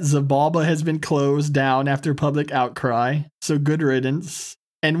learn that Zabalba has been closed down after public outcry, so good riddance.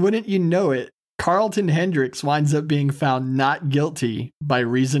 And wouldn't you know it, Carlton Hendricks winds up being found not guilty by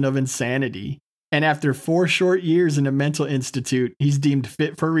reason of insanity. And after 4 short years in a mental institute, he's deemed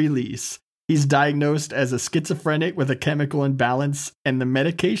fit for release. He's diagnosed as a schizophrenic with a chemical imbalance, and the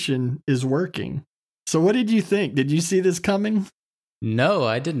medication is working. So what did you think? Did you see this coming? No,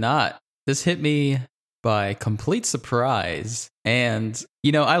 I did not. This hit me by complete surprise. And,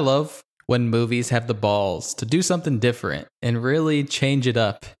 I love when movies have the balls to do something different and really change it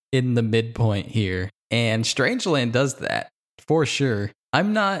up in the midpoint here. And Strangeland does that, for sure.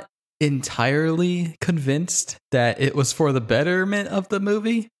 I'm not entirely convinced that it was for the betterment of the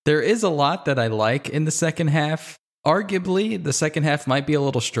movie. There is a lot that I like in the second half. Arguably, the second half might be a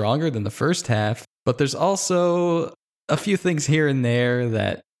little stronger than the first half, but there's also a few things here and there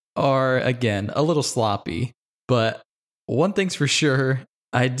that are, again, a little sloppy. But one thing's for sure,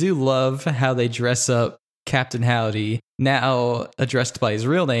 I do love how they dress up Captain Howdy, now addressed by his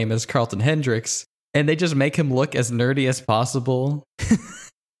real name as Carlton Hendricks, and they just make him look as nerdy as possible.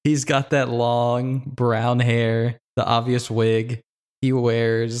 He's got that long brown hair, the obvious wig. He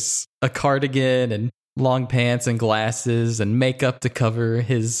wears a cardigan and long pants and glasses and makeup to cover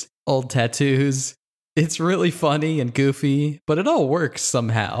his old tattoos. It's really funny and goofy, but it all works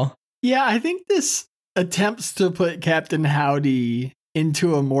somehow. Yeah, I think this attempts to put Captain Howdy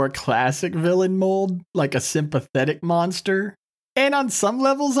into a more classic villain mold, like a sympathetic monster. And on some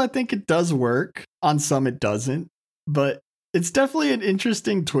levels, I think it does work. On some, it doesn't. But it's definitely an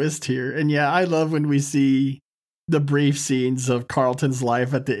interesting twist here. And yeah, I love when we see the brief scenes of Carlton's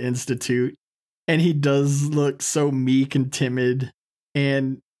life at the Institute. And he does look so meek and timid.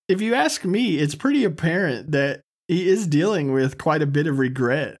 And if you ask me, it's pretty apparent that he is dealing with quite a bit of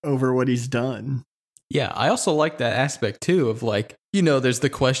regret over what he's done. Yeah, I also like that aspect too of there's the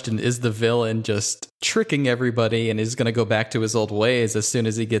question, is the villain just tricking everybody and is going to go back to his old ways as soon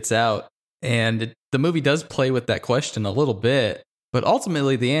as he gets out? And the movie does play with that question a little bit, but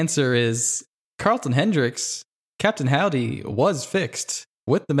ultimately the answer is Carlton Hendricks, Captain Howdy, was fixed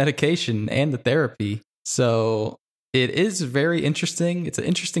with the medication and the therapy. So it is very interesting. It's an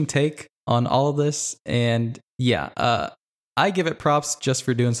interesting take on all of this. And yeah, I give it props just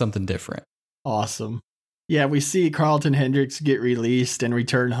for doing something different. Awesome. Yeah, we see Carlton Hendricks get released and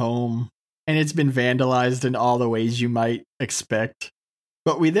return home, and it's been vandalized in all the ways you might expect.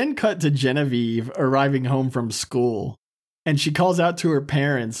 But we then cut to Genevieve arriving home from school, and she calls out to her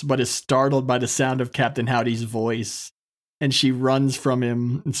parents, but is startled by the sound of Captain Howdy's voice. And she runs from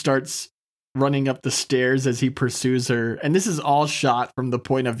him and starts running up the stairs as he pursues her. And this is all shot from the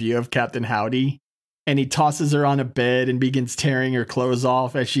point of view of Captain Howdy. And he tosses her on a bed and begins tearing her clothes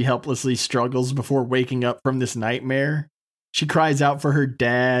off as she helplessly struggles before waking up from this nightmare. She cries out for her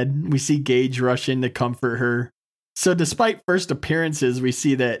dad. We see Gage rush in to comfort her. So despite first appearances, we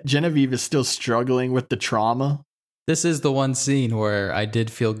see that Genevieve is still struggling with the trauma. This is the one scene where I did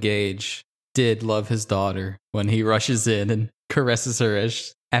feel Gage did love his daughter when he rushes in and caresses her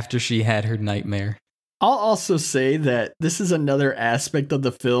after she had her nightmare. I'll also say that this is another aspect of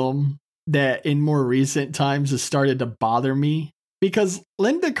the film that in more recent times has started to bother me. because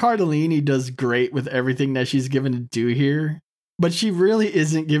Linda Cardellini does great with everything that she's given to do here, but she really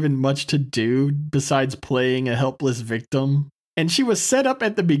isn't given much to do besides playing a helpless victim. And she was set up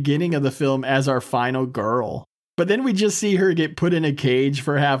at the beginning of the film as our final girl. But then we just see her get put in a cage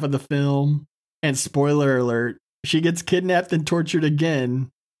for half of the film. And spoiler alert, she gets kidnapped and tortured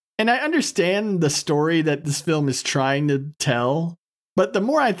again. And I understand the story that this film is trying to tell. But the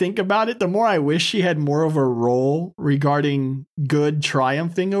more I think about it, the more I wish she had more of a role regarding good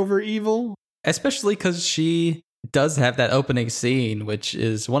triumphing over evil. Especially because she does have that opening scene, which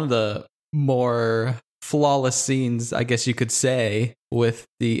is one of the more flawless scenes, I guess you could say, with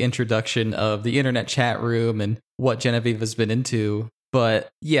the introduction of the internet chat room and what Genevieve has been into. But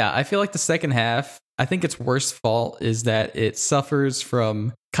yeah, I feel like the second half, I think its worst fault is that it suffers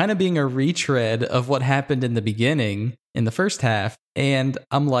from kind of being a retread of what happened in the beginning in the first half. And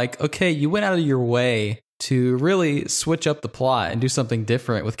I'm like, okay, you went out of your way to really switch up the plot and do something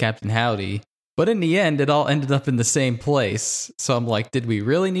different with Captain Howdy. But in the end, it all ended up in the same place. So I'm like, did we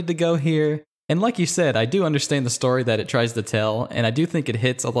really need to go here? And like you said, I do understand the story that it tries to tell, and I do think it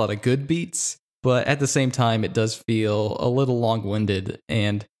hits a lot of good beats, but at the same time, it does feel a little long-winded,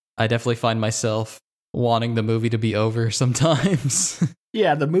 and I definitely find myself wanting the movie to be over sometimes.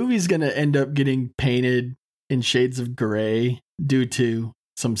 Yeah, the movie's going to end up getting painted in shades of gray due to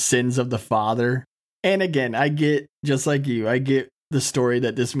some sins of the father. And again, I get, just like you, I get the story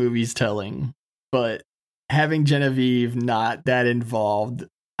that this movie's telling, but having Genevieve not that involved,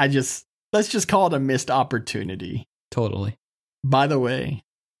 let's just call it a missed opportunity. Totally. By the way,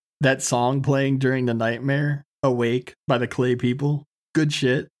 that song playing during the nightmare, Awake by the Clay People, good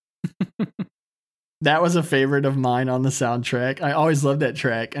shit. That was a favorite of mine on the soundtrack. I always loved that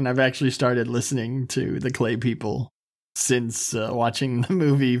track, and I've actually started listening to the Clay People since watching the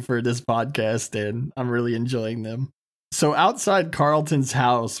movie for this podcast, and I'm really enjoying them. So outside Carlton's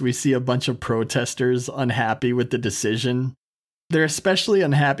house, we see a bunch of protesters unhappy with the decision. They're especially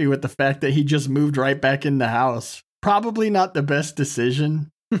unhappy with the fact that he just moved right back in the house. Probably not the best decision.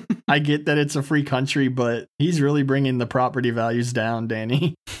 I get that it's a free country, but he's really bringing the property values down,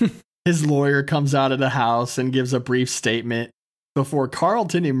 Danny. His lawyer comes out of the house and gives a brief statement before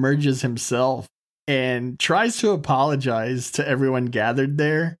Carlton emerges himself and tries to apologize to everyone gathered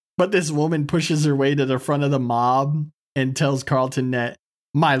there. But this woman pushes her way to the front of the mob and tells Carlton that,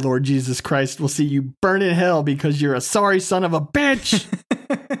 "My Lord Jesus Christ will see you burn in hell because you're a sorry son of a bitch."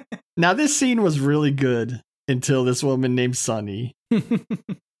 Now, this scene was really good until this woman named Sunny.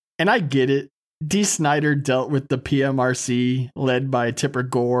 And I get it. Dee Snider dealt with the PMRC led by Tipper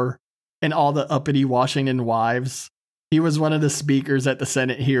Gore and all the uppity Washington wives. He was one of the speakers at the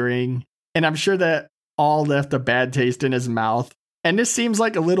Senate hearing, and I'm sure that all left a bad taste in his mouth. And this seems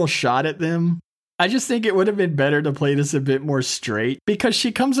like a little shot at them. I just think it would have been better to play this a bit more straight because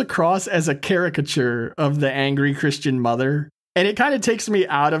she comes across as a caricature of the angry Christian mother. And it kind of takes me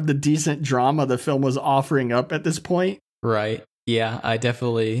out of the decent drama the film was offering up at this point. Right. Yeah, I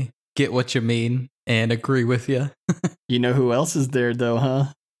definitely get what you mean and agree with you. You know who else is there though, huh?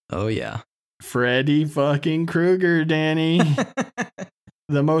 Oh, yeah. Freddy fucking Krueger, Danny.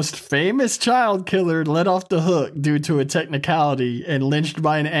 The most famous child killer let off the hook due to a technicality and lynched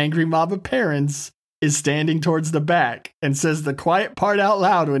by an angry mob of parents is standing towards the back and says the quiet part out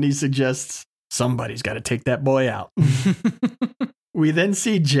loud when he suggests, "Somebody's got to take that boy out." We then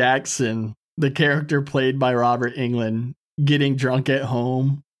see Jackson, the character played by Robert Englund, getting drunk at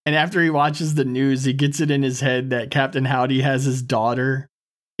home. And after he watches the news, he gets it in his head that Captain Howdy has his daughter.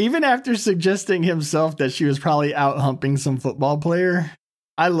 Even after suggesting himself that she was probably out humping some football player.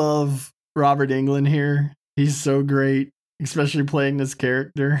 I love Robert Englund here. He's so great, especially playing this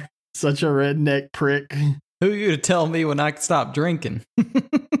character. Such a redneck prick. Who are you to tell me when I can stop drinking? Give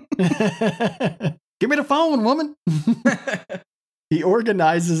me the phone, woman. He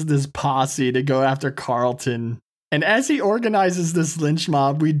organizes this posse to go after Carlton. And as he organizes this lynch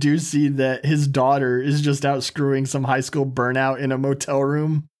mob, we do see that his daughter is just out screwing some high school burnout in a motel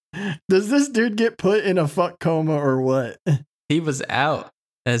room. Does this dude get put in a fuck coma or what? He was out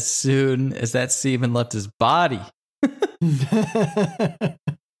as soon as that semen left his body.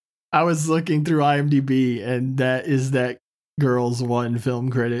 I was looking through IMDb, and that is that girl's one film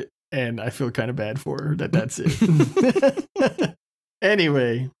credit, and I feel kind of bad for her that's it.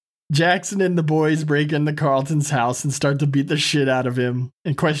 Anyway, Jackson and the boys break into Carlton's house and start to beat the shit out of him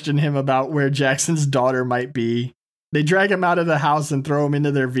and question him about where Jackson's daughter might be. They drag him out of the house and throw him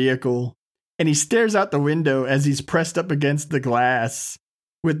into their vehicle, and he stares out the window as he's pressed up against the glass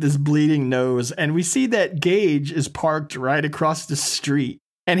with this bleeding nose, and we see that Gage is parked right across the street,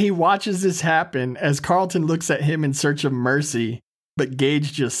 and he watches this happen as Carlton looks at him in search of mercy, but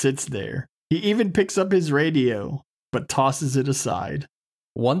Gage just sits there. He even picks up his radio, but tosses it aside.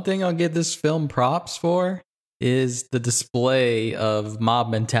 One thing I'll give this film props for is the display of mob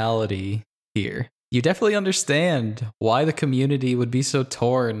mentality here. You definitely understand why the community would be so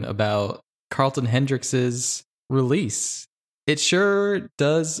torn about Carlton Hendrix's release. It sure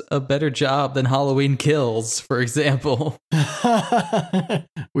does a better job than Halloween Kills, for example.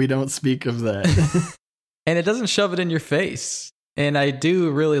 We don't speak of that. And it doesn't shove it in your face. And I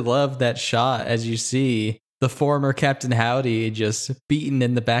do really love that shot as you see the former Captain Howdy just beaten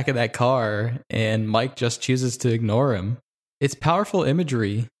in the back of that car, and Mike just chooses to ignore him. It's powerful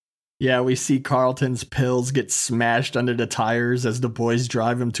imagery. Yeah, we see Carlton's pills get smashed under the tires as the boys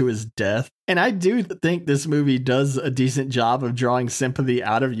drive him to his death. And I do think this movie does a decent job of drawing sympathy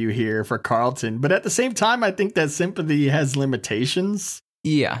out of you here for Carlton. But at the same time, I think that sympathy has limitations.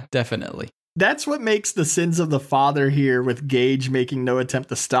 Yeah, definitely. That's what makes the sins of the father here, with Gage making no attempt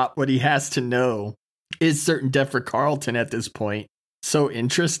to stop what he has to know, is certain death for Carlton at this point, so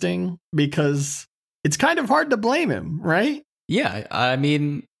interesting, because it's kind of hard to blame him, right? Yeah, I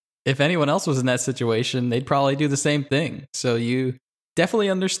mean, if anyone else was in that situation, they'd probably do the same thing. So you definitely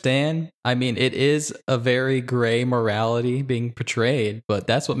understand. I mean, it is a very gray morality being portrayed, but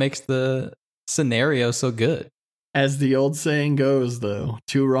that's what makes the scenario so good. As the old saying goes, though,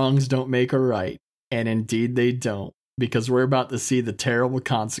 2 wrongs don't make a right. And indeed they don't, because we're about to see the terrible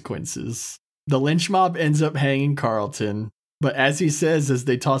consequences. The lynch mob ends up hanging Carlton, but as he says as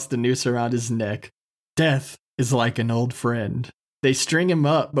they toss the noose around his neck, death is like an old friend. They string him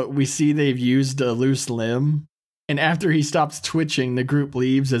up, but we see they've used a loose limb. And after he stops twitching, the group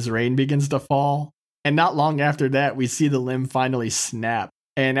leaves as rain begins to fall. And not long after that, we see the limb finally snap.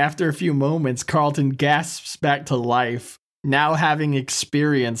 And after a few moments, Carlton gasps back to life, now having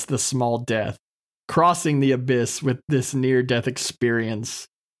experienced the small death, crossing the abyss with this near-death experience.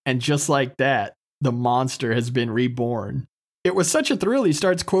 And just like that, the monster has been reborn. It was such a thrill, he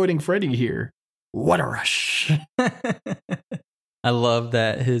starts quoting Freddy here. What a rush. I love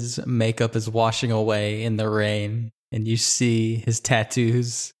that his makeup is washing away in the rain, and you see his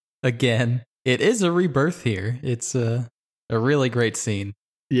tattoos again. It is a rebirth here. It's a really great scene.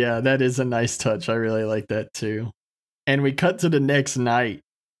 Yeah, that is a nice touch. I really like that too. And we cut to the next night,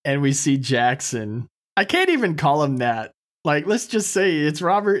 and we see Jackson. I can't even call him that. Like, let's just say it's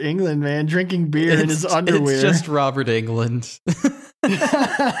Robert Englund, man, drinking beer in his underwear. It's just Robert Englund.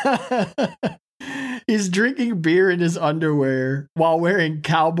 He's drinking beer in his underwear while wearing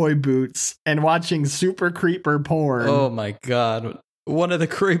cowboy boots and watching super creeper porn. Oh my god. One of the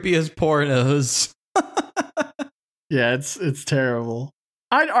creepiest pornos. Yeah, it's terrible.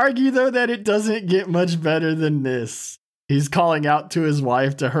 I'd argue, though, that it doesn't get much better than this. He's calling out to his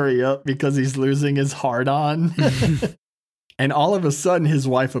wife to hurry up because he's losing his heart-on. And all of a sudden, his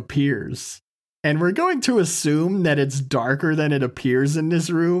wife appears. And we're going to assume that it's darker than it appears in this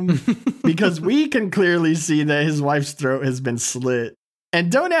room because we can clearly see that his wife's throat has been slit.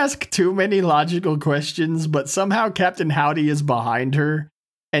 And don't ask too many logical questions, but somehow Captain Howdy is behind her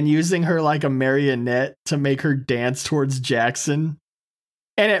and using her like a marionette to make her dance towards Jackson.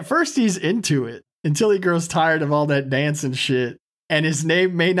 And at first he's into it until he grows tired of all that dance and shit. And his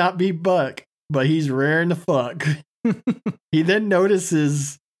name may not be Buck, but he's raring to fuck. He then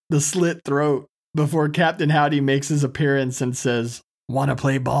notices the slit throat before Captain Howdy makes his appearance and says, "Wanna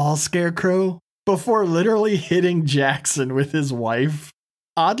play ball, Scarecrow?" Before literally hitting Jackson with his wife.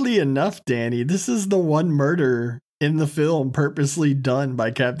 Oddly enough, Danny, this is the one murder in the film purposely done by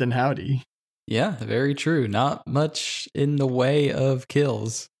Captain Howdy. Yeah, very true. Not much in the way of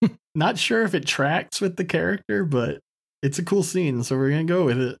kills. Not sure if it tracks with the character, but it's a cool scene, so we're gonna go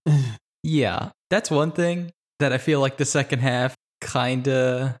with it. Yeah, that's one thing that I feel like the second half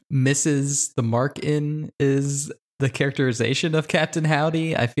kinda misses the mark in is the characterization of Captain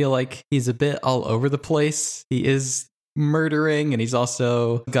Howdy. I feel like he's a bit all over the place. He is murdering, and he's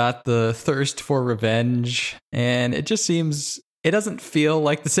also got the thirst for revenge, and it just seems, it doesn't feel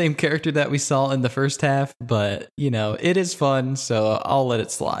like the same character that we saw in the first half, but you know, it is fun, so I'll let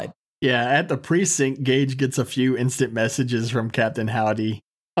it slide. Yeah, at the precinct, Gage gets a few instant messages from Captain Howdy.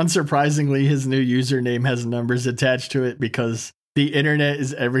 Unsurprisingly, his new username has numbers attached to it because the internet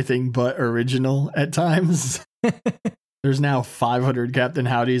is everything but original at times. There's now 500 Captain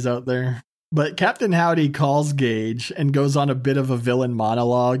Howdys out there. But Captain Howdy calls Gage and goes on a bit of a villain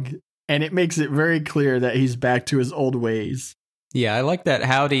monologue, and it makes it very clear that he's back to his old ways. Yeah, I like that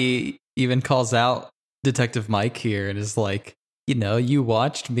Howdy even calls out Detective Mike here and is like, you know, you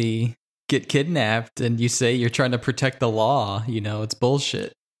watched me get kidnapped and you say you're trying to protect the law. You know, it's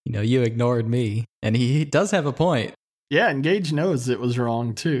bullshit. You know, you ignored me. And he does have a point. Yeah, and Gage knows it was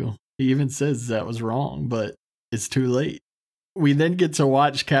wrong too. He even says that was wrong, but it's too late. We then get to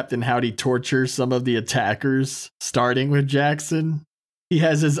watch Captain Howdy torture some of the attackers, starting with Jackson. He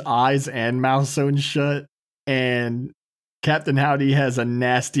has his eyes and mouth sewn shut, and Captain Howdy has a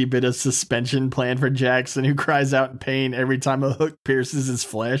nasty bit of suspension planned for Jackson, who cries out in pain every time a hook pierces his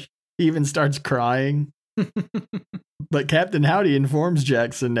flesh. He even starts crying. But Captain Howdy informs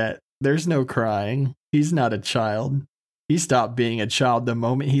Jackson that there's no crying. He's not a child. He stopped being a child the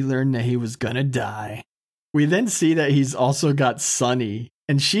moment he learned that he was gonna die. We then see that he's also got Sunny,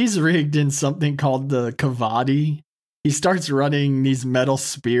 and she's rigged in something called the Kavadi. He starts running these metal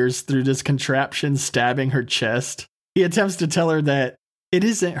spears through this contraption, stabbing her chest. He attempts to tell her that it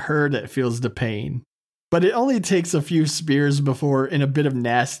isn't her that feels the pain. But it only takes a few spears before, in a bit of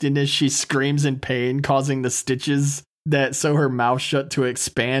nastiness, she screams in pain, causing the stitches that sew her mouth shut to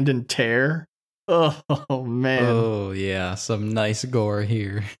expand and tear. Oh, man. Oh, yeah. Some nice gore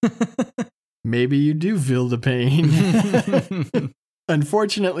here. Maybe you do feel the pain.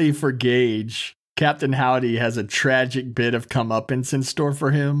 Unfortunately for Gage, Captain Howdy has a tragic bit of comeuppance in store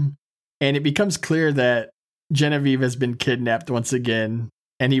for him, and it becomes clear that Genevieve has been kidnapped once again,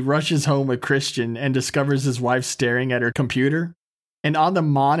 and he rushes home with Christian and discovers his wife staring at her computer. And on the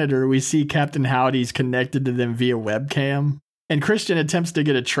monitor, we see Captain Howdy's connected to them via webcam. And Christian attempts to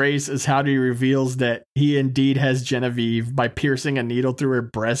get a trace as Howdy reveals that he indeed has Genevieve by piercing a needle through her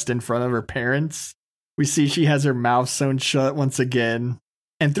breast in front of her parents. We see she has her mouth sewn shut once again.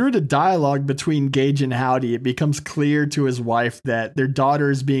 And through the dialogue between Gage and Howdy, it becomes clear to his wife that their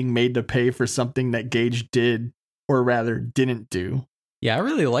daughter is being made to pay for something that Gage did, or rather didn't do. Yeah, I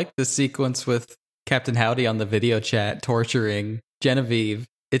really like the sequence with Captain Howdy on the video chat torturing Genevieve.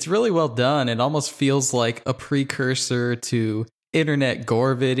 It's really well done. It almost feels like a precursor to internet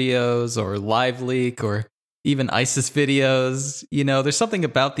gore videos or Live Leak or even ISIS videos. You know, there's something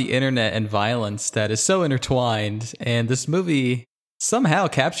about the internet and violence that is so intertwined, and this movie somehow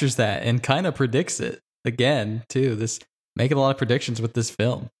captures that and kind of predicts it again, too. This making a lot of predictions with this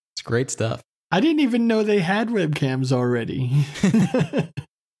film. It's great stuff. I didn't even know they had webcams already.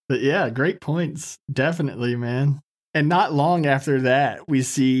 But yeah, great points. Definitely, man. And not long after that, we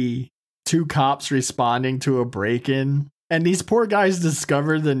see two cops responding to a break-in. And these poor guys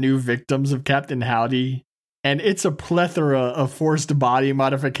discover the new victims of Captain Howdy. And it's a plethora of forced body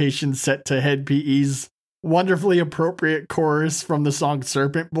modifications set to Head PE's wonderfully appropriate chorus from the song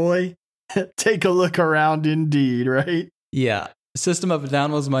Serpent Boy. Take a look around indeed, right? Yeah. System of a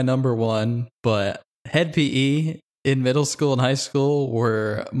Down was my number one, but Head PE in middle school and high school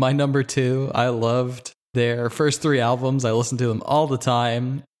were my number two. I loved their first three albums. I listened to them all the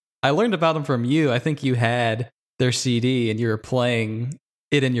time. I learned about them from you. I think you had their CD and you were playing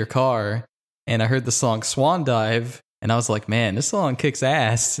it in your car. And I heard the song Swan Dive and I was like, man, this song kicks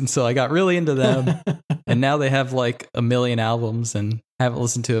ass. And so I got really into them. And now they have like a million albums and I haven't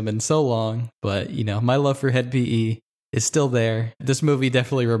listened to them in so long. But, you know, my love for Head PE is still there. This movie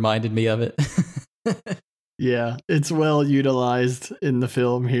definitely reminded me of it. Yeah, it's well utilized in the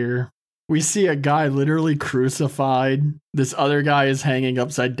film here. We see a guy literally crucified. This other guy is hanging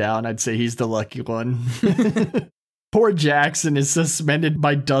upside down. I'd say he's the lucky one. Poor Jackson is suspended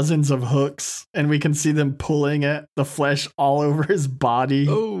by dozens of hooks, and we can see them pulling at the flesh all over his body.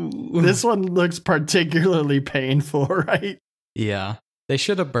 Oh, this one looks particularly painful, right? Yeah, they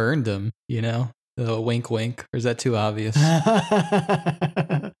should have burned him, you know? Wink, wink. Or is that too obvious?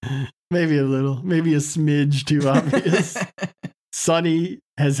 Maybe a little. Maybe a smidge too obvious. Sunny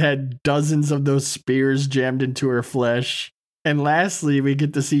has had dozens of those spears jammed into her flesh. And lastly, we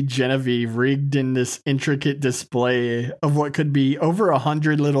get to see Genevieve rigged in this intricate display of what could be over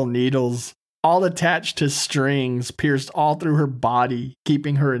 100 little needles, all attached to strings pierced all through her body,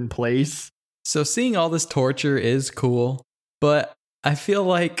 keeping her in place. So seeing all this torture is cool, but I feel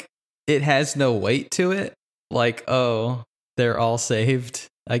like it has no weight to it. Like, oh, they're all saved,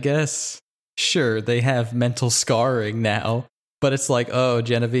 I guess. Sure, they have mental scarring now, but it's like, oh,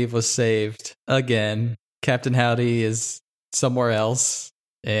 Genevieve was saved again. Captain Howdy is somewhere else,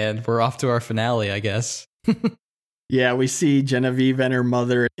 and we're off to our finale, I guess. Yeah, we see Genevieve and her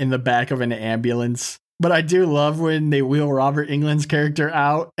mother in the back of an ambulance. But I do love when they wheel Robert Englund's character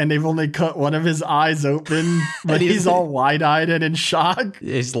out and they've only cut one of his eyes open, but he's all wide-eyed and in shock.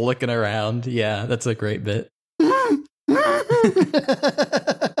 He's looking around. Yeah, that's a great bit.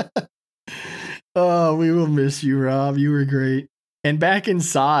 Oh, we will miss you, Rob. You were great. And back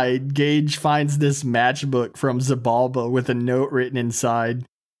inside, Gage finds this matchbook from Zabalba with a note written inside.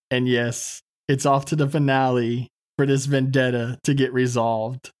 And yes, it's off to the finale for this vendetta to get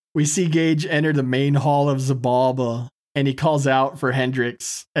resolved. We see Gage enter the main hall of Zabalba, and he calls out for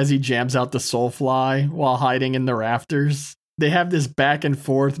Hendrix as he jams out the Soulfly while hiding in the rafters. They have this back and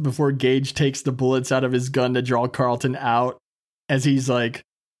forth before Gage takes the bullets out of his gun to draw Carlton out as he's like,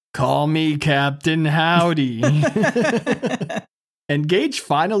 "Call me Captain Howdy." And Gage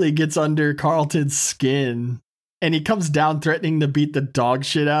finally gets under Carlton's skin, and he comes down threatening to beat the dog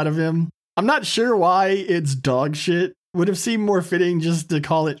shit out of him. I'm not sure why it's dog shit. Would have seemed more fitting just to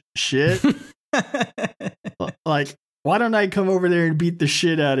call it shit. Like, why don't I come over there and beat the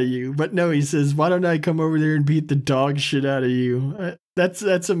shit out of you? But no, he says, why don't I come over there and beat the dog shit out of you? That's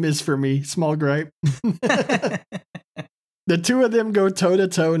a miss for me. Small gripe. The two of them go toe to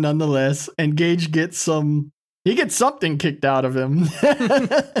toe nonetheless, and Gage gets something kicked out of him.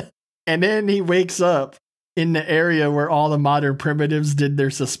 And then he wakes up in the area where all the modern primitives did their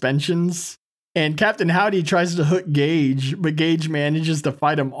suspensions. And Captain Howdy tries to hook Gage, but Gage manages to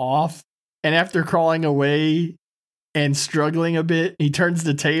fight him off. And after crawling away and struggling a bit, he turns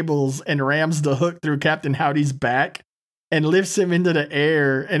the tables and rams the hook through Captain Howdy's back and lifts him into the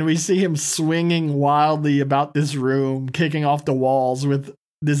air. And we see him swinging wildly about this room, kicking off the walls with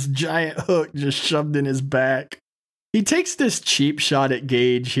this giant hook just shoved in his back. He takes this cheap shot at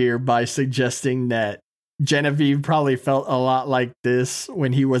Gage here by suggesting that Genevieve probably felt a lot like this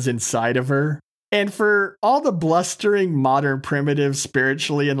when he was inside of her. And for all the blustering, modern, primitive,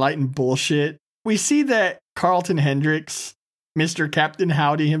 spiritually enlightened bullshit, we see that Carlton Hendrix, Mr. Captain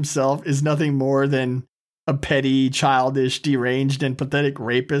Howdy himself, is nothing more than a petty, childish, deranged, and pathetic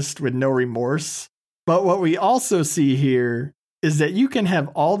rapist with no remorse. But what we also see here is that you can have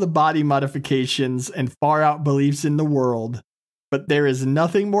all the body modifications and far out beliefs in the world, but there is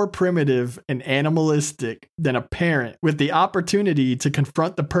nothing more primitive and animalistic than a parent with the opportunity to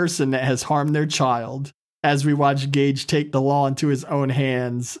confront the person that has harmed their child, as we watch Gage take the law into his own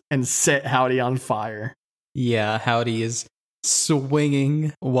hands and set Howdy on fire. Yeah, Howdy is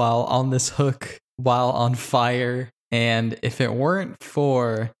swinging while on this hook, while on fire, and if it weren't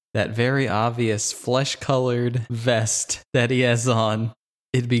for that very obvious flesh-colored vest that he has on,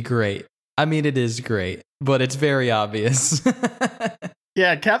 it'd be great. I mean, it is great, but it's very obvious.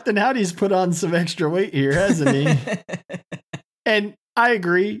 Yeah, Captain Howdy's put on some extra weight here, hasn't he? And I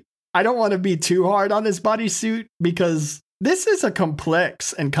agree. I don't want to be too hard on this bodysuit because this is a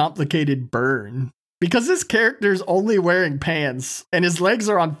complex and complicated burn. Because this character's only wearing pants and his legs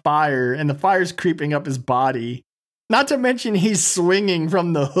are on fire and the fire's creeping up his body. Not to mention he's swinging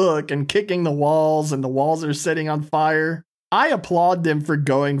from the hook and kicking the walls and the walls are setting on fire. I applaud them for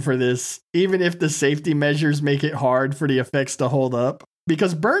going for this, even if the safety measures make it hard for the effects to hold up.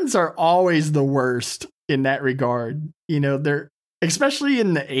 Because burns are always the worst in that regard. You know, they're, especially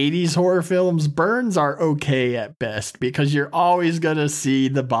in the 80s horror films, burns are okay at best because you're always going to see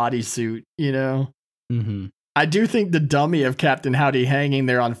the bodysuit, you know? Mm-hmm. I do think the dummy of Captain Howdy hanging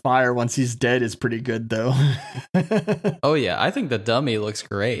there on fire once he's dead is pretty good, though. Oh, yeah. I think the dummy looks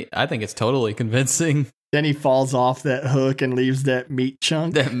great. I think it's totally convincing. Then he falls off that hook and leaves that meat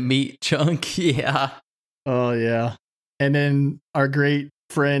chunk. That meat chunk, yeah. Oh, yeah. And then our great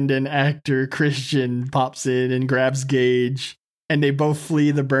friend and actor Christian pops in and grabs Gage, and they both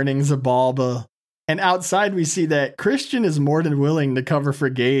flee the burning Zabalba. And outside we see that Christian is more than willing to cover for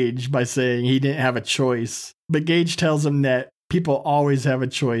Gage by saying he didn't have a choice. But Gage tells him that people always have a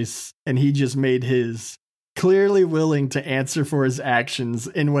choice, and he just made his, clearly willing to answer for his actions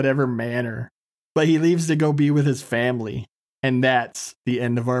in whatever manner. But he leaves to go be with his family, and that's the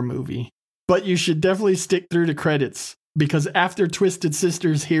end of our movie. But you should definitely stick through the credits, because after Twisted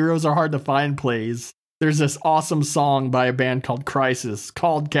Sister's Heroes Are Hard to Find plays, there's this awesome song by a band called Crisis,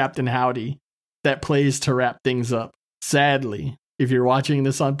 called Captain Howdy, that plays to wrap things up. Sadly, if you're watching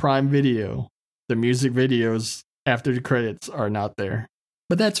this on Prime Video, the music videos after the credits are not there.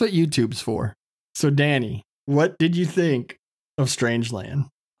 But that's what YouTube's for. So Danny, what did you think of Strangeland?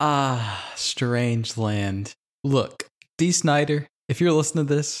 Strangeland. Look, Dee Snider, if you're listening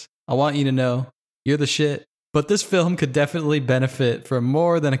to this, I want you to know you're the shit. But this film could definitely benefit from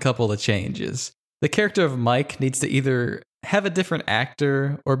more than a couple of changes. The character of Mike needs to either have a different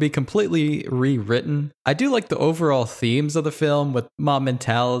actor or be completely rewritten. I do like the overall themes of the film with mob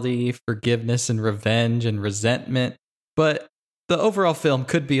mentality, forgiveness and revenge and resentment, but the overall film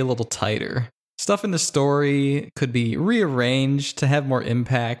could be a little tighter. Stuff in the story could be rearranged to have more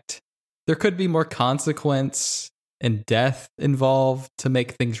impact. There could be more consequence and death involved to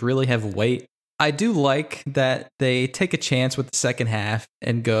make things really have weight. I do like that they take a chance with the second half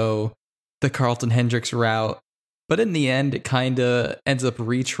and go the Carlton Hendrix route, but in the end, it kind of ends up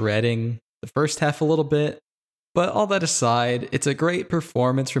retreading the first half a little bit. But all that aside, it's a great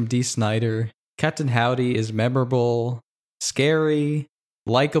performance from Dee Snider. Captain Howdy is memorable, scary,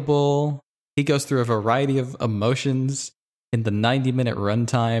 likable. He goes through a variety of emotions in the 90-minute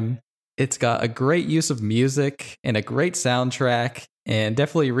runtime. It's got a great use of music and a great soundtrack, and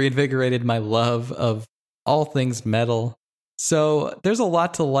definitely reinvigorated my love of all things metal. So there's a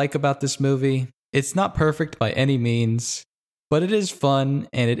lot to like about this movie. It's not perfect by any means, but it is fun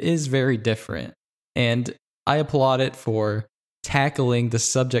and it is very different. And I applaud it for tackling the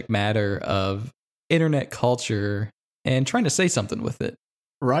subject matter of internet culture and trying to say something with it.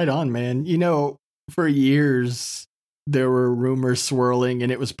 Right on, man. You know, for years, there were rumors swirling,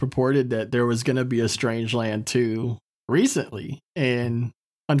 and it was purported that there was going to be a Strangeland 2 recently. And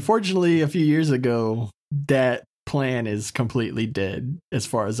unfortunately, a few years ago, that plan is completely dead, as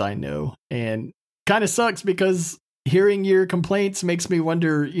far as I know. And kind of sucks because hearing your complaints makes me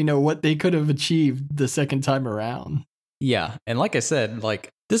wonder, you know, what they could have achieved the second time around. Yeah, and like I said,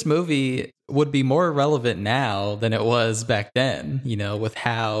 like this movie would be more relevant now than it was back then, you know, with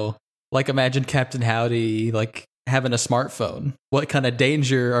how, like, imagine Captain Howdy, like, having a smartphone. What kind of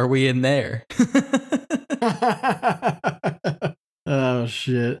danger are we in there? Oh,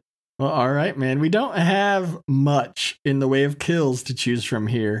 shit. Well, all right, man. We don't have much in the way of kills to choose from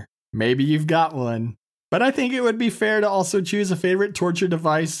here. Maybe you've got one. But I think it would be fair to also choose a favorite torture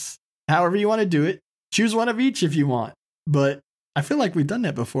device. However you want to do it. Choose one of each if you want. But I feel like we've done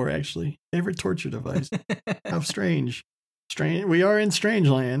that before, actually. Favorite torture device. How strange. Strange. We are in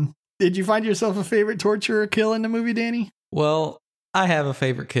Strangeland. Did you find yourself a favorite torture or kill in the movie, Danny? Well, I have a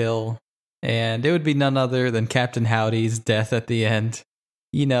favorite kill, and it would be none other than Captain Howdy's death at the end.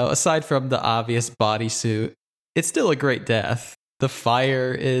 You know, aside from the obvious bodysuit, it's still a great death. The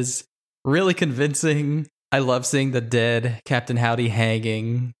fire is really convincing. I love seeing the dead Captain Howdy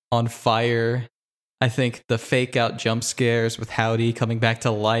hanging on fire. I think the fake out jump scares with Howdy coming back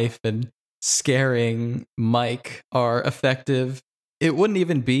to life and scaring Mike are effective. It wouldn't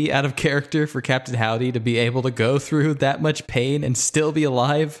even be out of character for Captain Howdy to be able to go through that much pain and still be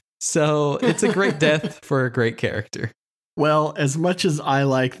alive. So it's a great death for a great character. Well, as much as I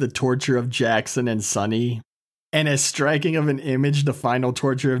like the torture of Jackson and Sonny, and as striking of an image the final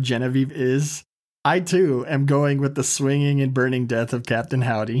torture of Genevieve is, I too am going with the swinging and burning death of Captain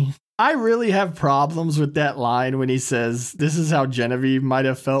Howdy. I really have problems with that line when he says, "This is how Genevieve might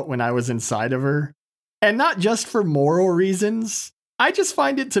have felt when I was inside of her." And not just for moral reasons. I just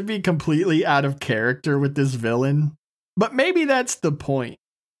find it to be completely out of character with this villain. But maybe that's the point.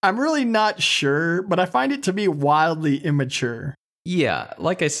 I'm really not sure, but I find it to be wildly immature. Yeah,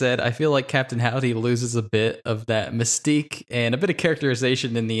 like I said, I feel like Captain Howdy loses a bit of that mystique and a bit of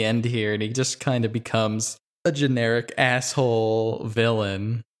characterization in the end here, and he just kind of becomes a generic asshole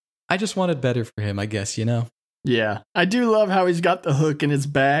villain. I just wanted better for him, I guess, you know? Yeah, I do love how he's got the hook in his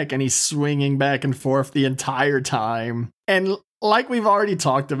back and he's swinging back and forth the entire time. And like we've already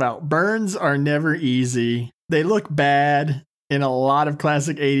talked about, burns are never easy. They look bad in a lot of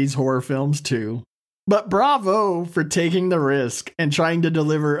classic 80s horror films too. But bravo for taking the risk and trying to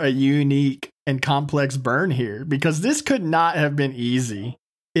deliver a unique and complex burn here, because this could not have been easy.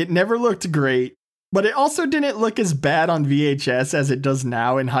 It never looked great, but it also didn't look as bad on VHS as it does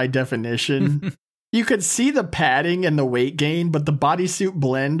now in high definition. You could see the padding and the weight gain, but the bodysuit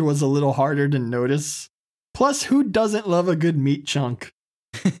blend was a little harder to notice. Plus, who doesn't love a good meat chunk?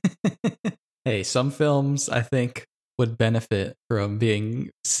 Hey, some films, I think, would benefit from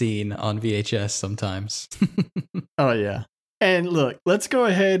being seen on VHS sometimes. Oh, yeah. And look, let's go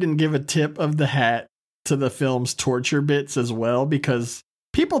ahead and give a tip of the hat to the film's torture bits as well, because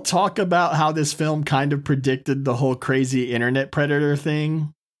people talk about how this film kind of predicted the whole crazy internet predator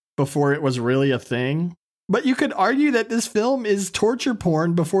thing before it was really a thing. But you could argue that this film is torture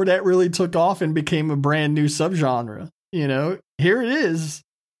porn before that really took off and became a brand new subgenre. You know, here it is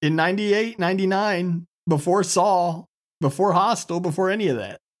in 98, 99, before Saw, before Hostel, before any of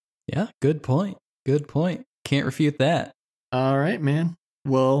that. Yeah, good point. Good point. Can't refute that. All right, man.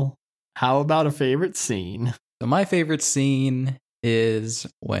 Well, how about a favorite scene? So my favorite scene is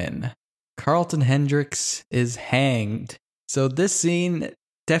when Carlton Hendricks is hanged. So this scene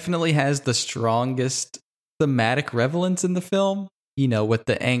definitely has the strongest thematic relevance in the film, you know, with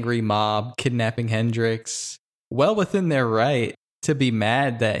the angry mob kidnapping Hendricks, well within their right to be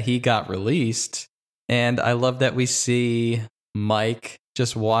mad that he got released. And I love that we see Mike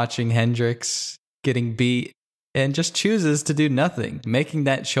just watching Hendricks getting beat and just chooses to do nothing, making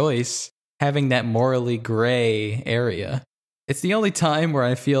that choice, having that morally gray area. It's the only time where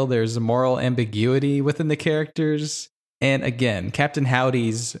I feel there's moral ambiguity within the characters. And again, Captain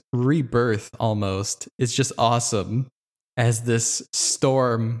Howdy's rebirth almost is just awesome as this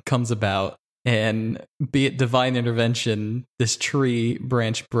storm comes about. and be it divine intervention, this tree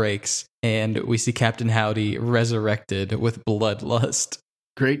branch breaks, and we see Captain Howdy resurrected with bloodlust.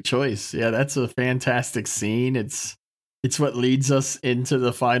 Great choice. Yeah, that's a fantastic scene. It's what leads us into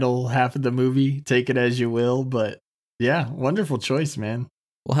the final half of the movie. Take it as you will, but yeah, wonderful choice, man.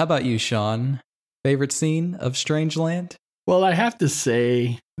 Well, how about you, Sean? Favorite scene of Strangeland? Well, I have to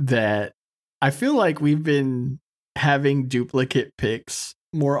say that I feel like we've been having duplicate picks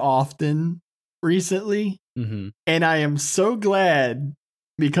more often recently. Mm-hmm. And I am so glad,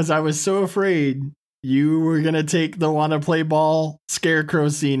 because I was so afraid you were going to take the wanna play ball scarecrow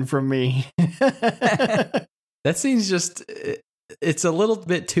scene from me. That scene's just, it's a little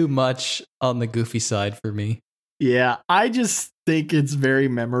bit too much on the goofy side for me. Yeah, I just think it's very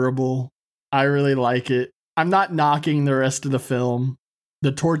memorable. I really like it. I'm not knocking the rest of the film.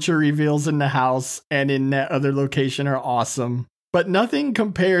 The torture reveals in the house and in that other location are awesome. But nothing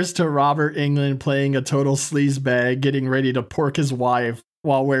compares to Robert Englund playing a total sleazebag getting ready to pork his wife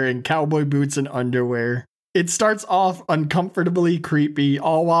while wearing cowboy boots and underwear. It starts off uncomfortably creepy,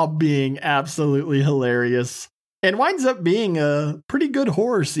 all while being absolutely hilarious. And winds up being a pretty good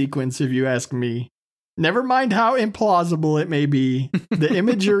horror sequence, if you ask me. Never mind how implausible it may be, the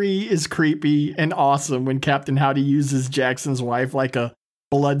imagery is creepy and awesome when Captain Howdy uses Jackson's wife like a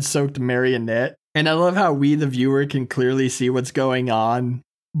blood-soaked marionette. And I love how we, the viewer, can clearly see what's going on,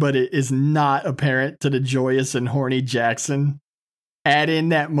 but it is not apparent to the joyous and horny Jackson. Add in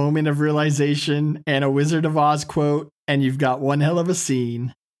that moment of realization and a Wizard of Oz quote, and you've got one hell of a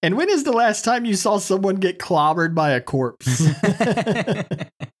scene. And when is the last time you saw someone get clobbered by a corpse?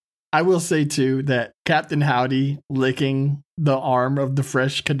 I will say, too, that Captain Howdy licking the arm of the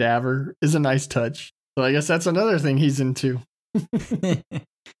fresh cadaver is a nice touch. So I guess that's another thing he's into.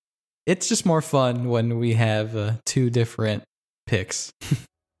 It's just more fun when we have two different picks.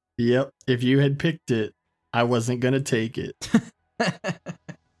 Yep. If you had picked it, I wasn't going to take it.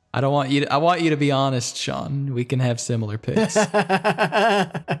 I want you to be honest, Sean. We can have similar picks.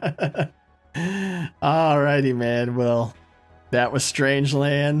 Alrighty, man. Well, that was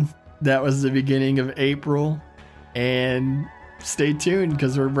Strangeland. That was the beginning of April. And stay tuned,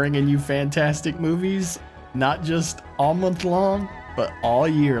 because we're bringing you fantastic movies, not just all month long, but all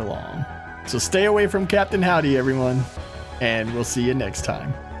year long. So stay away from Captain Howdy, everyone. And we'll see you next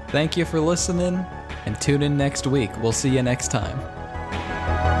time. Thank you for listening, and tune in next week. We'll see you next time.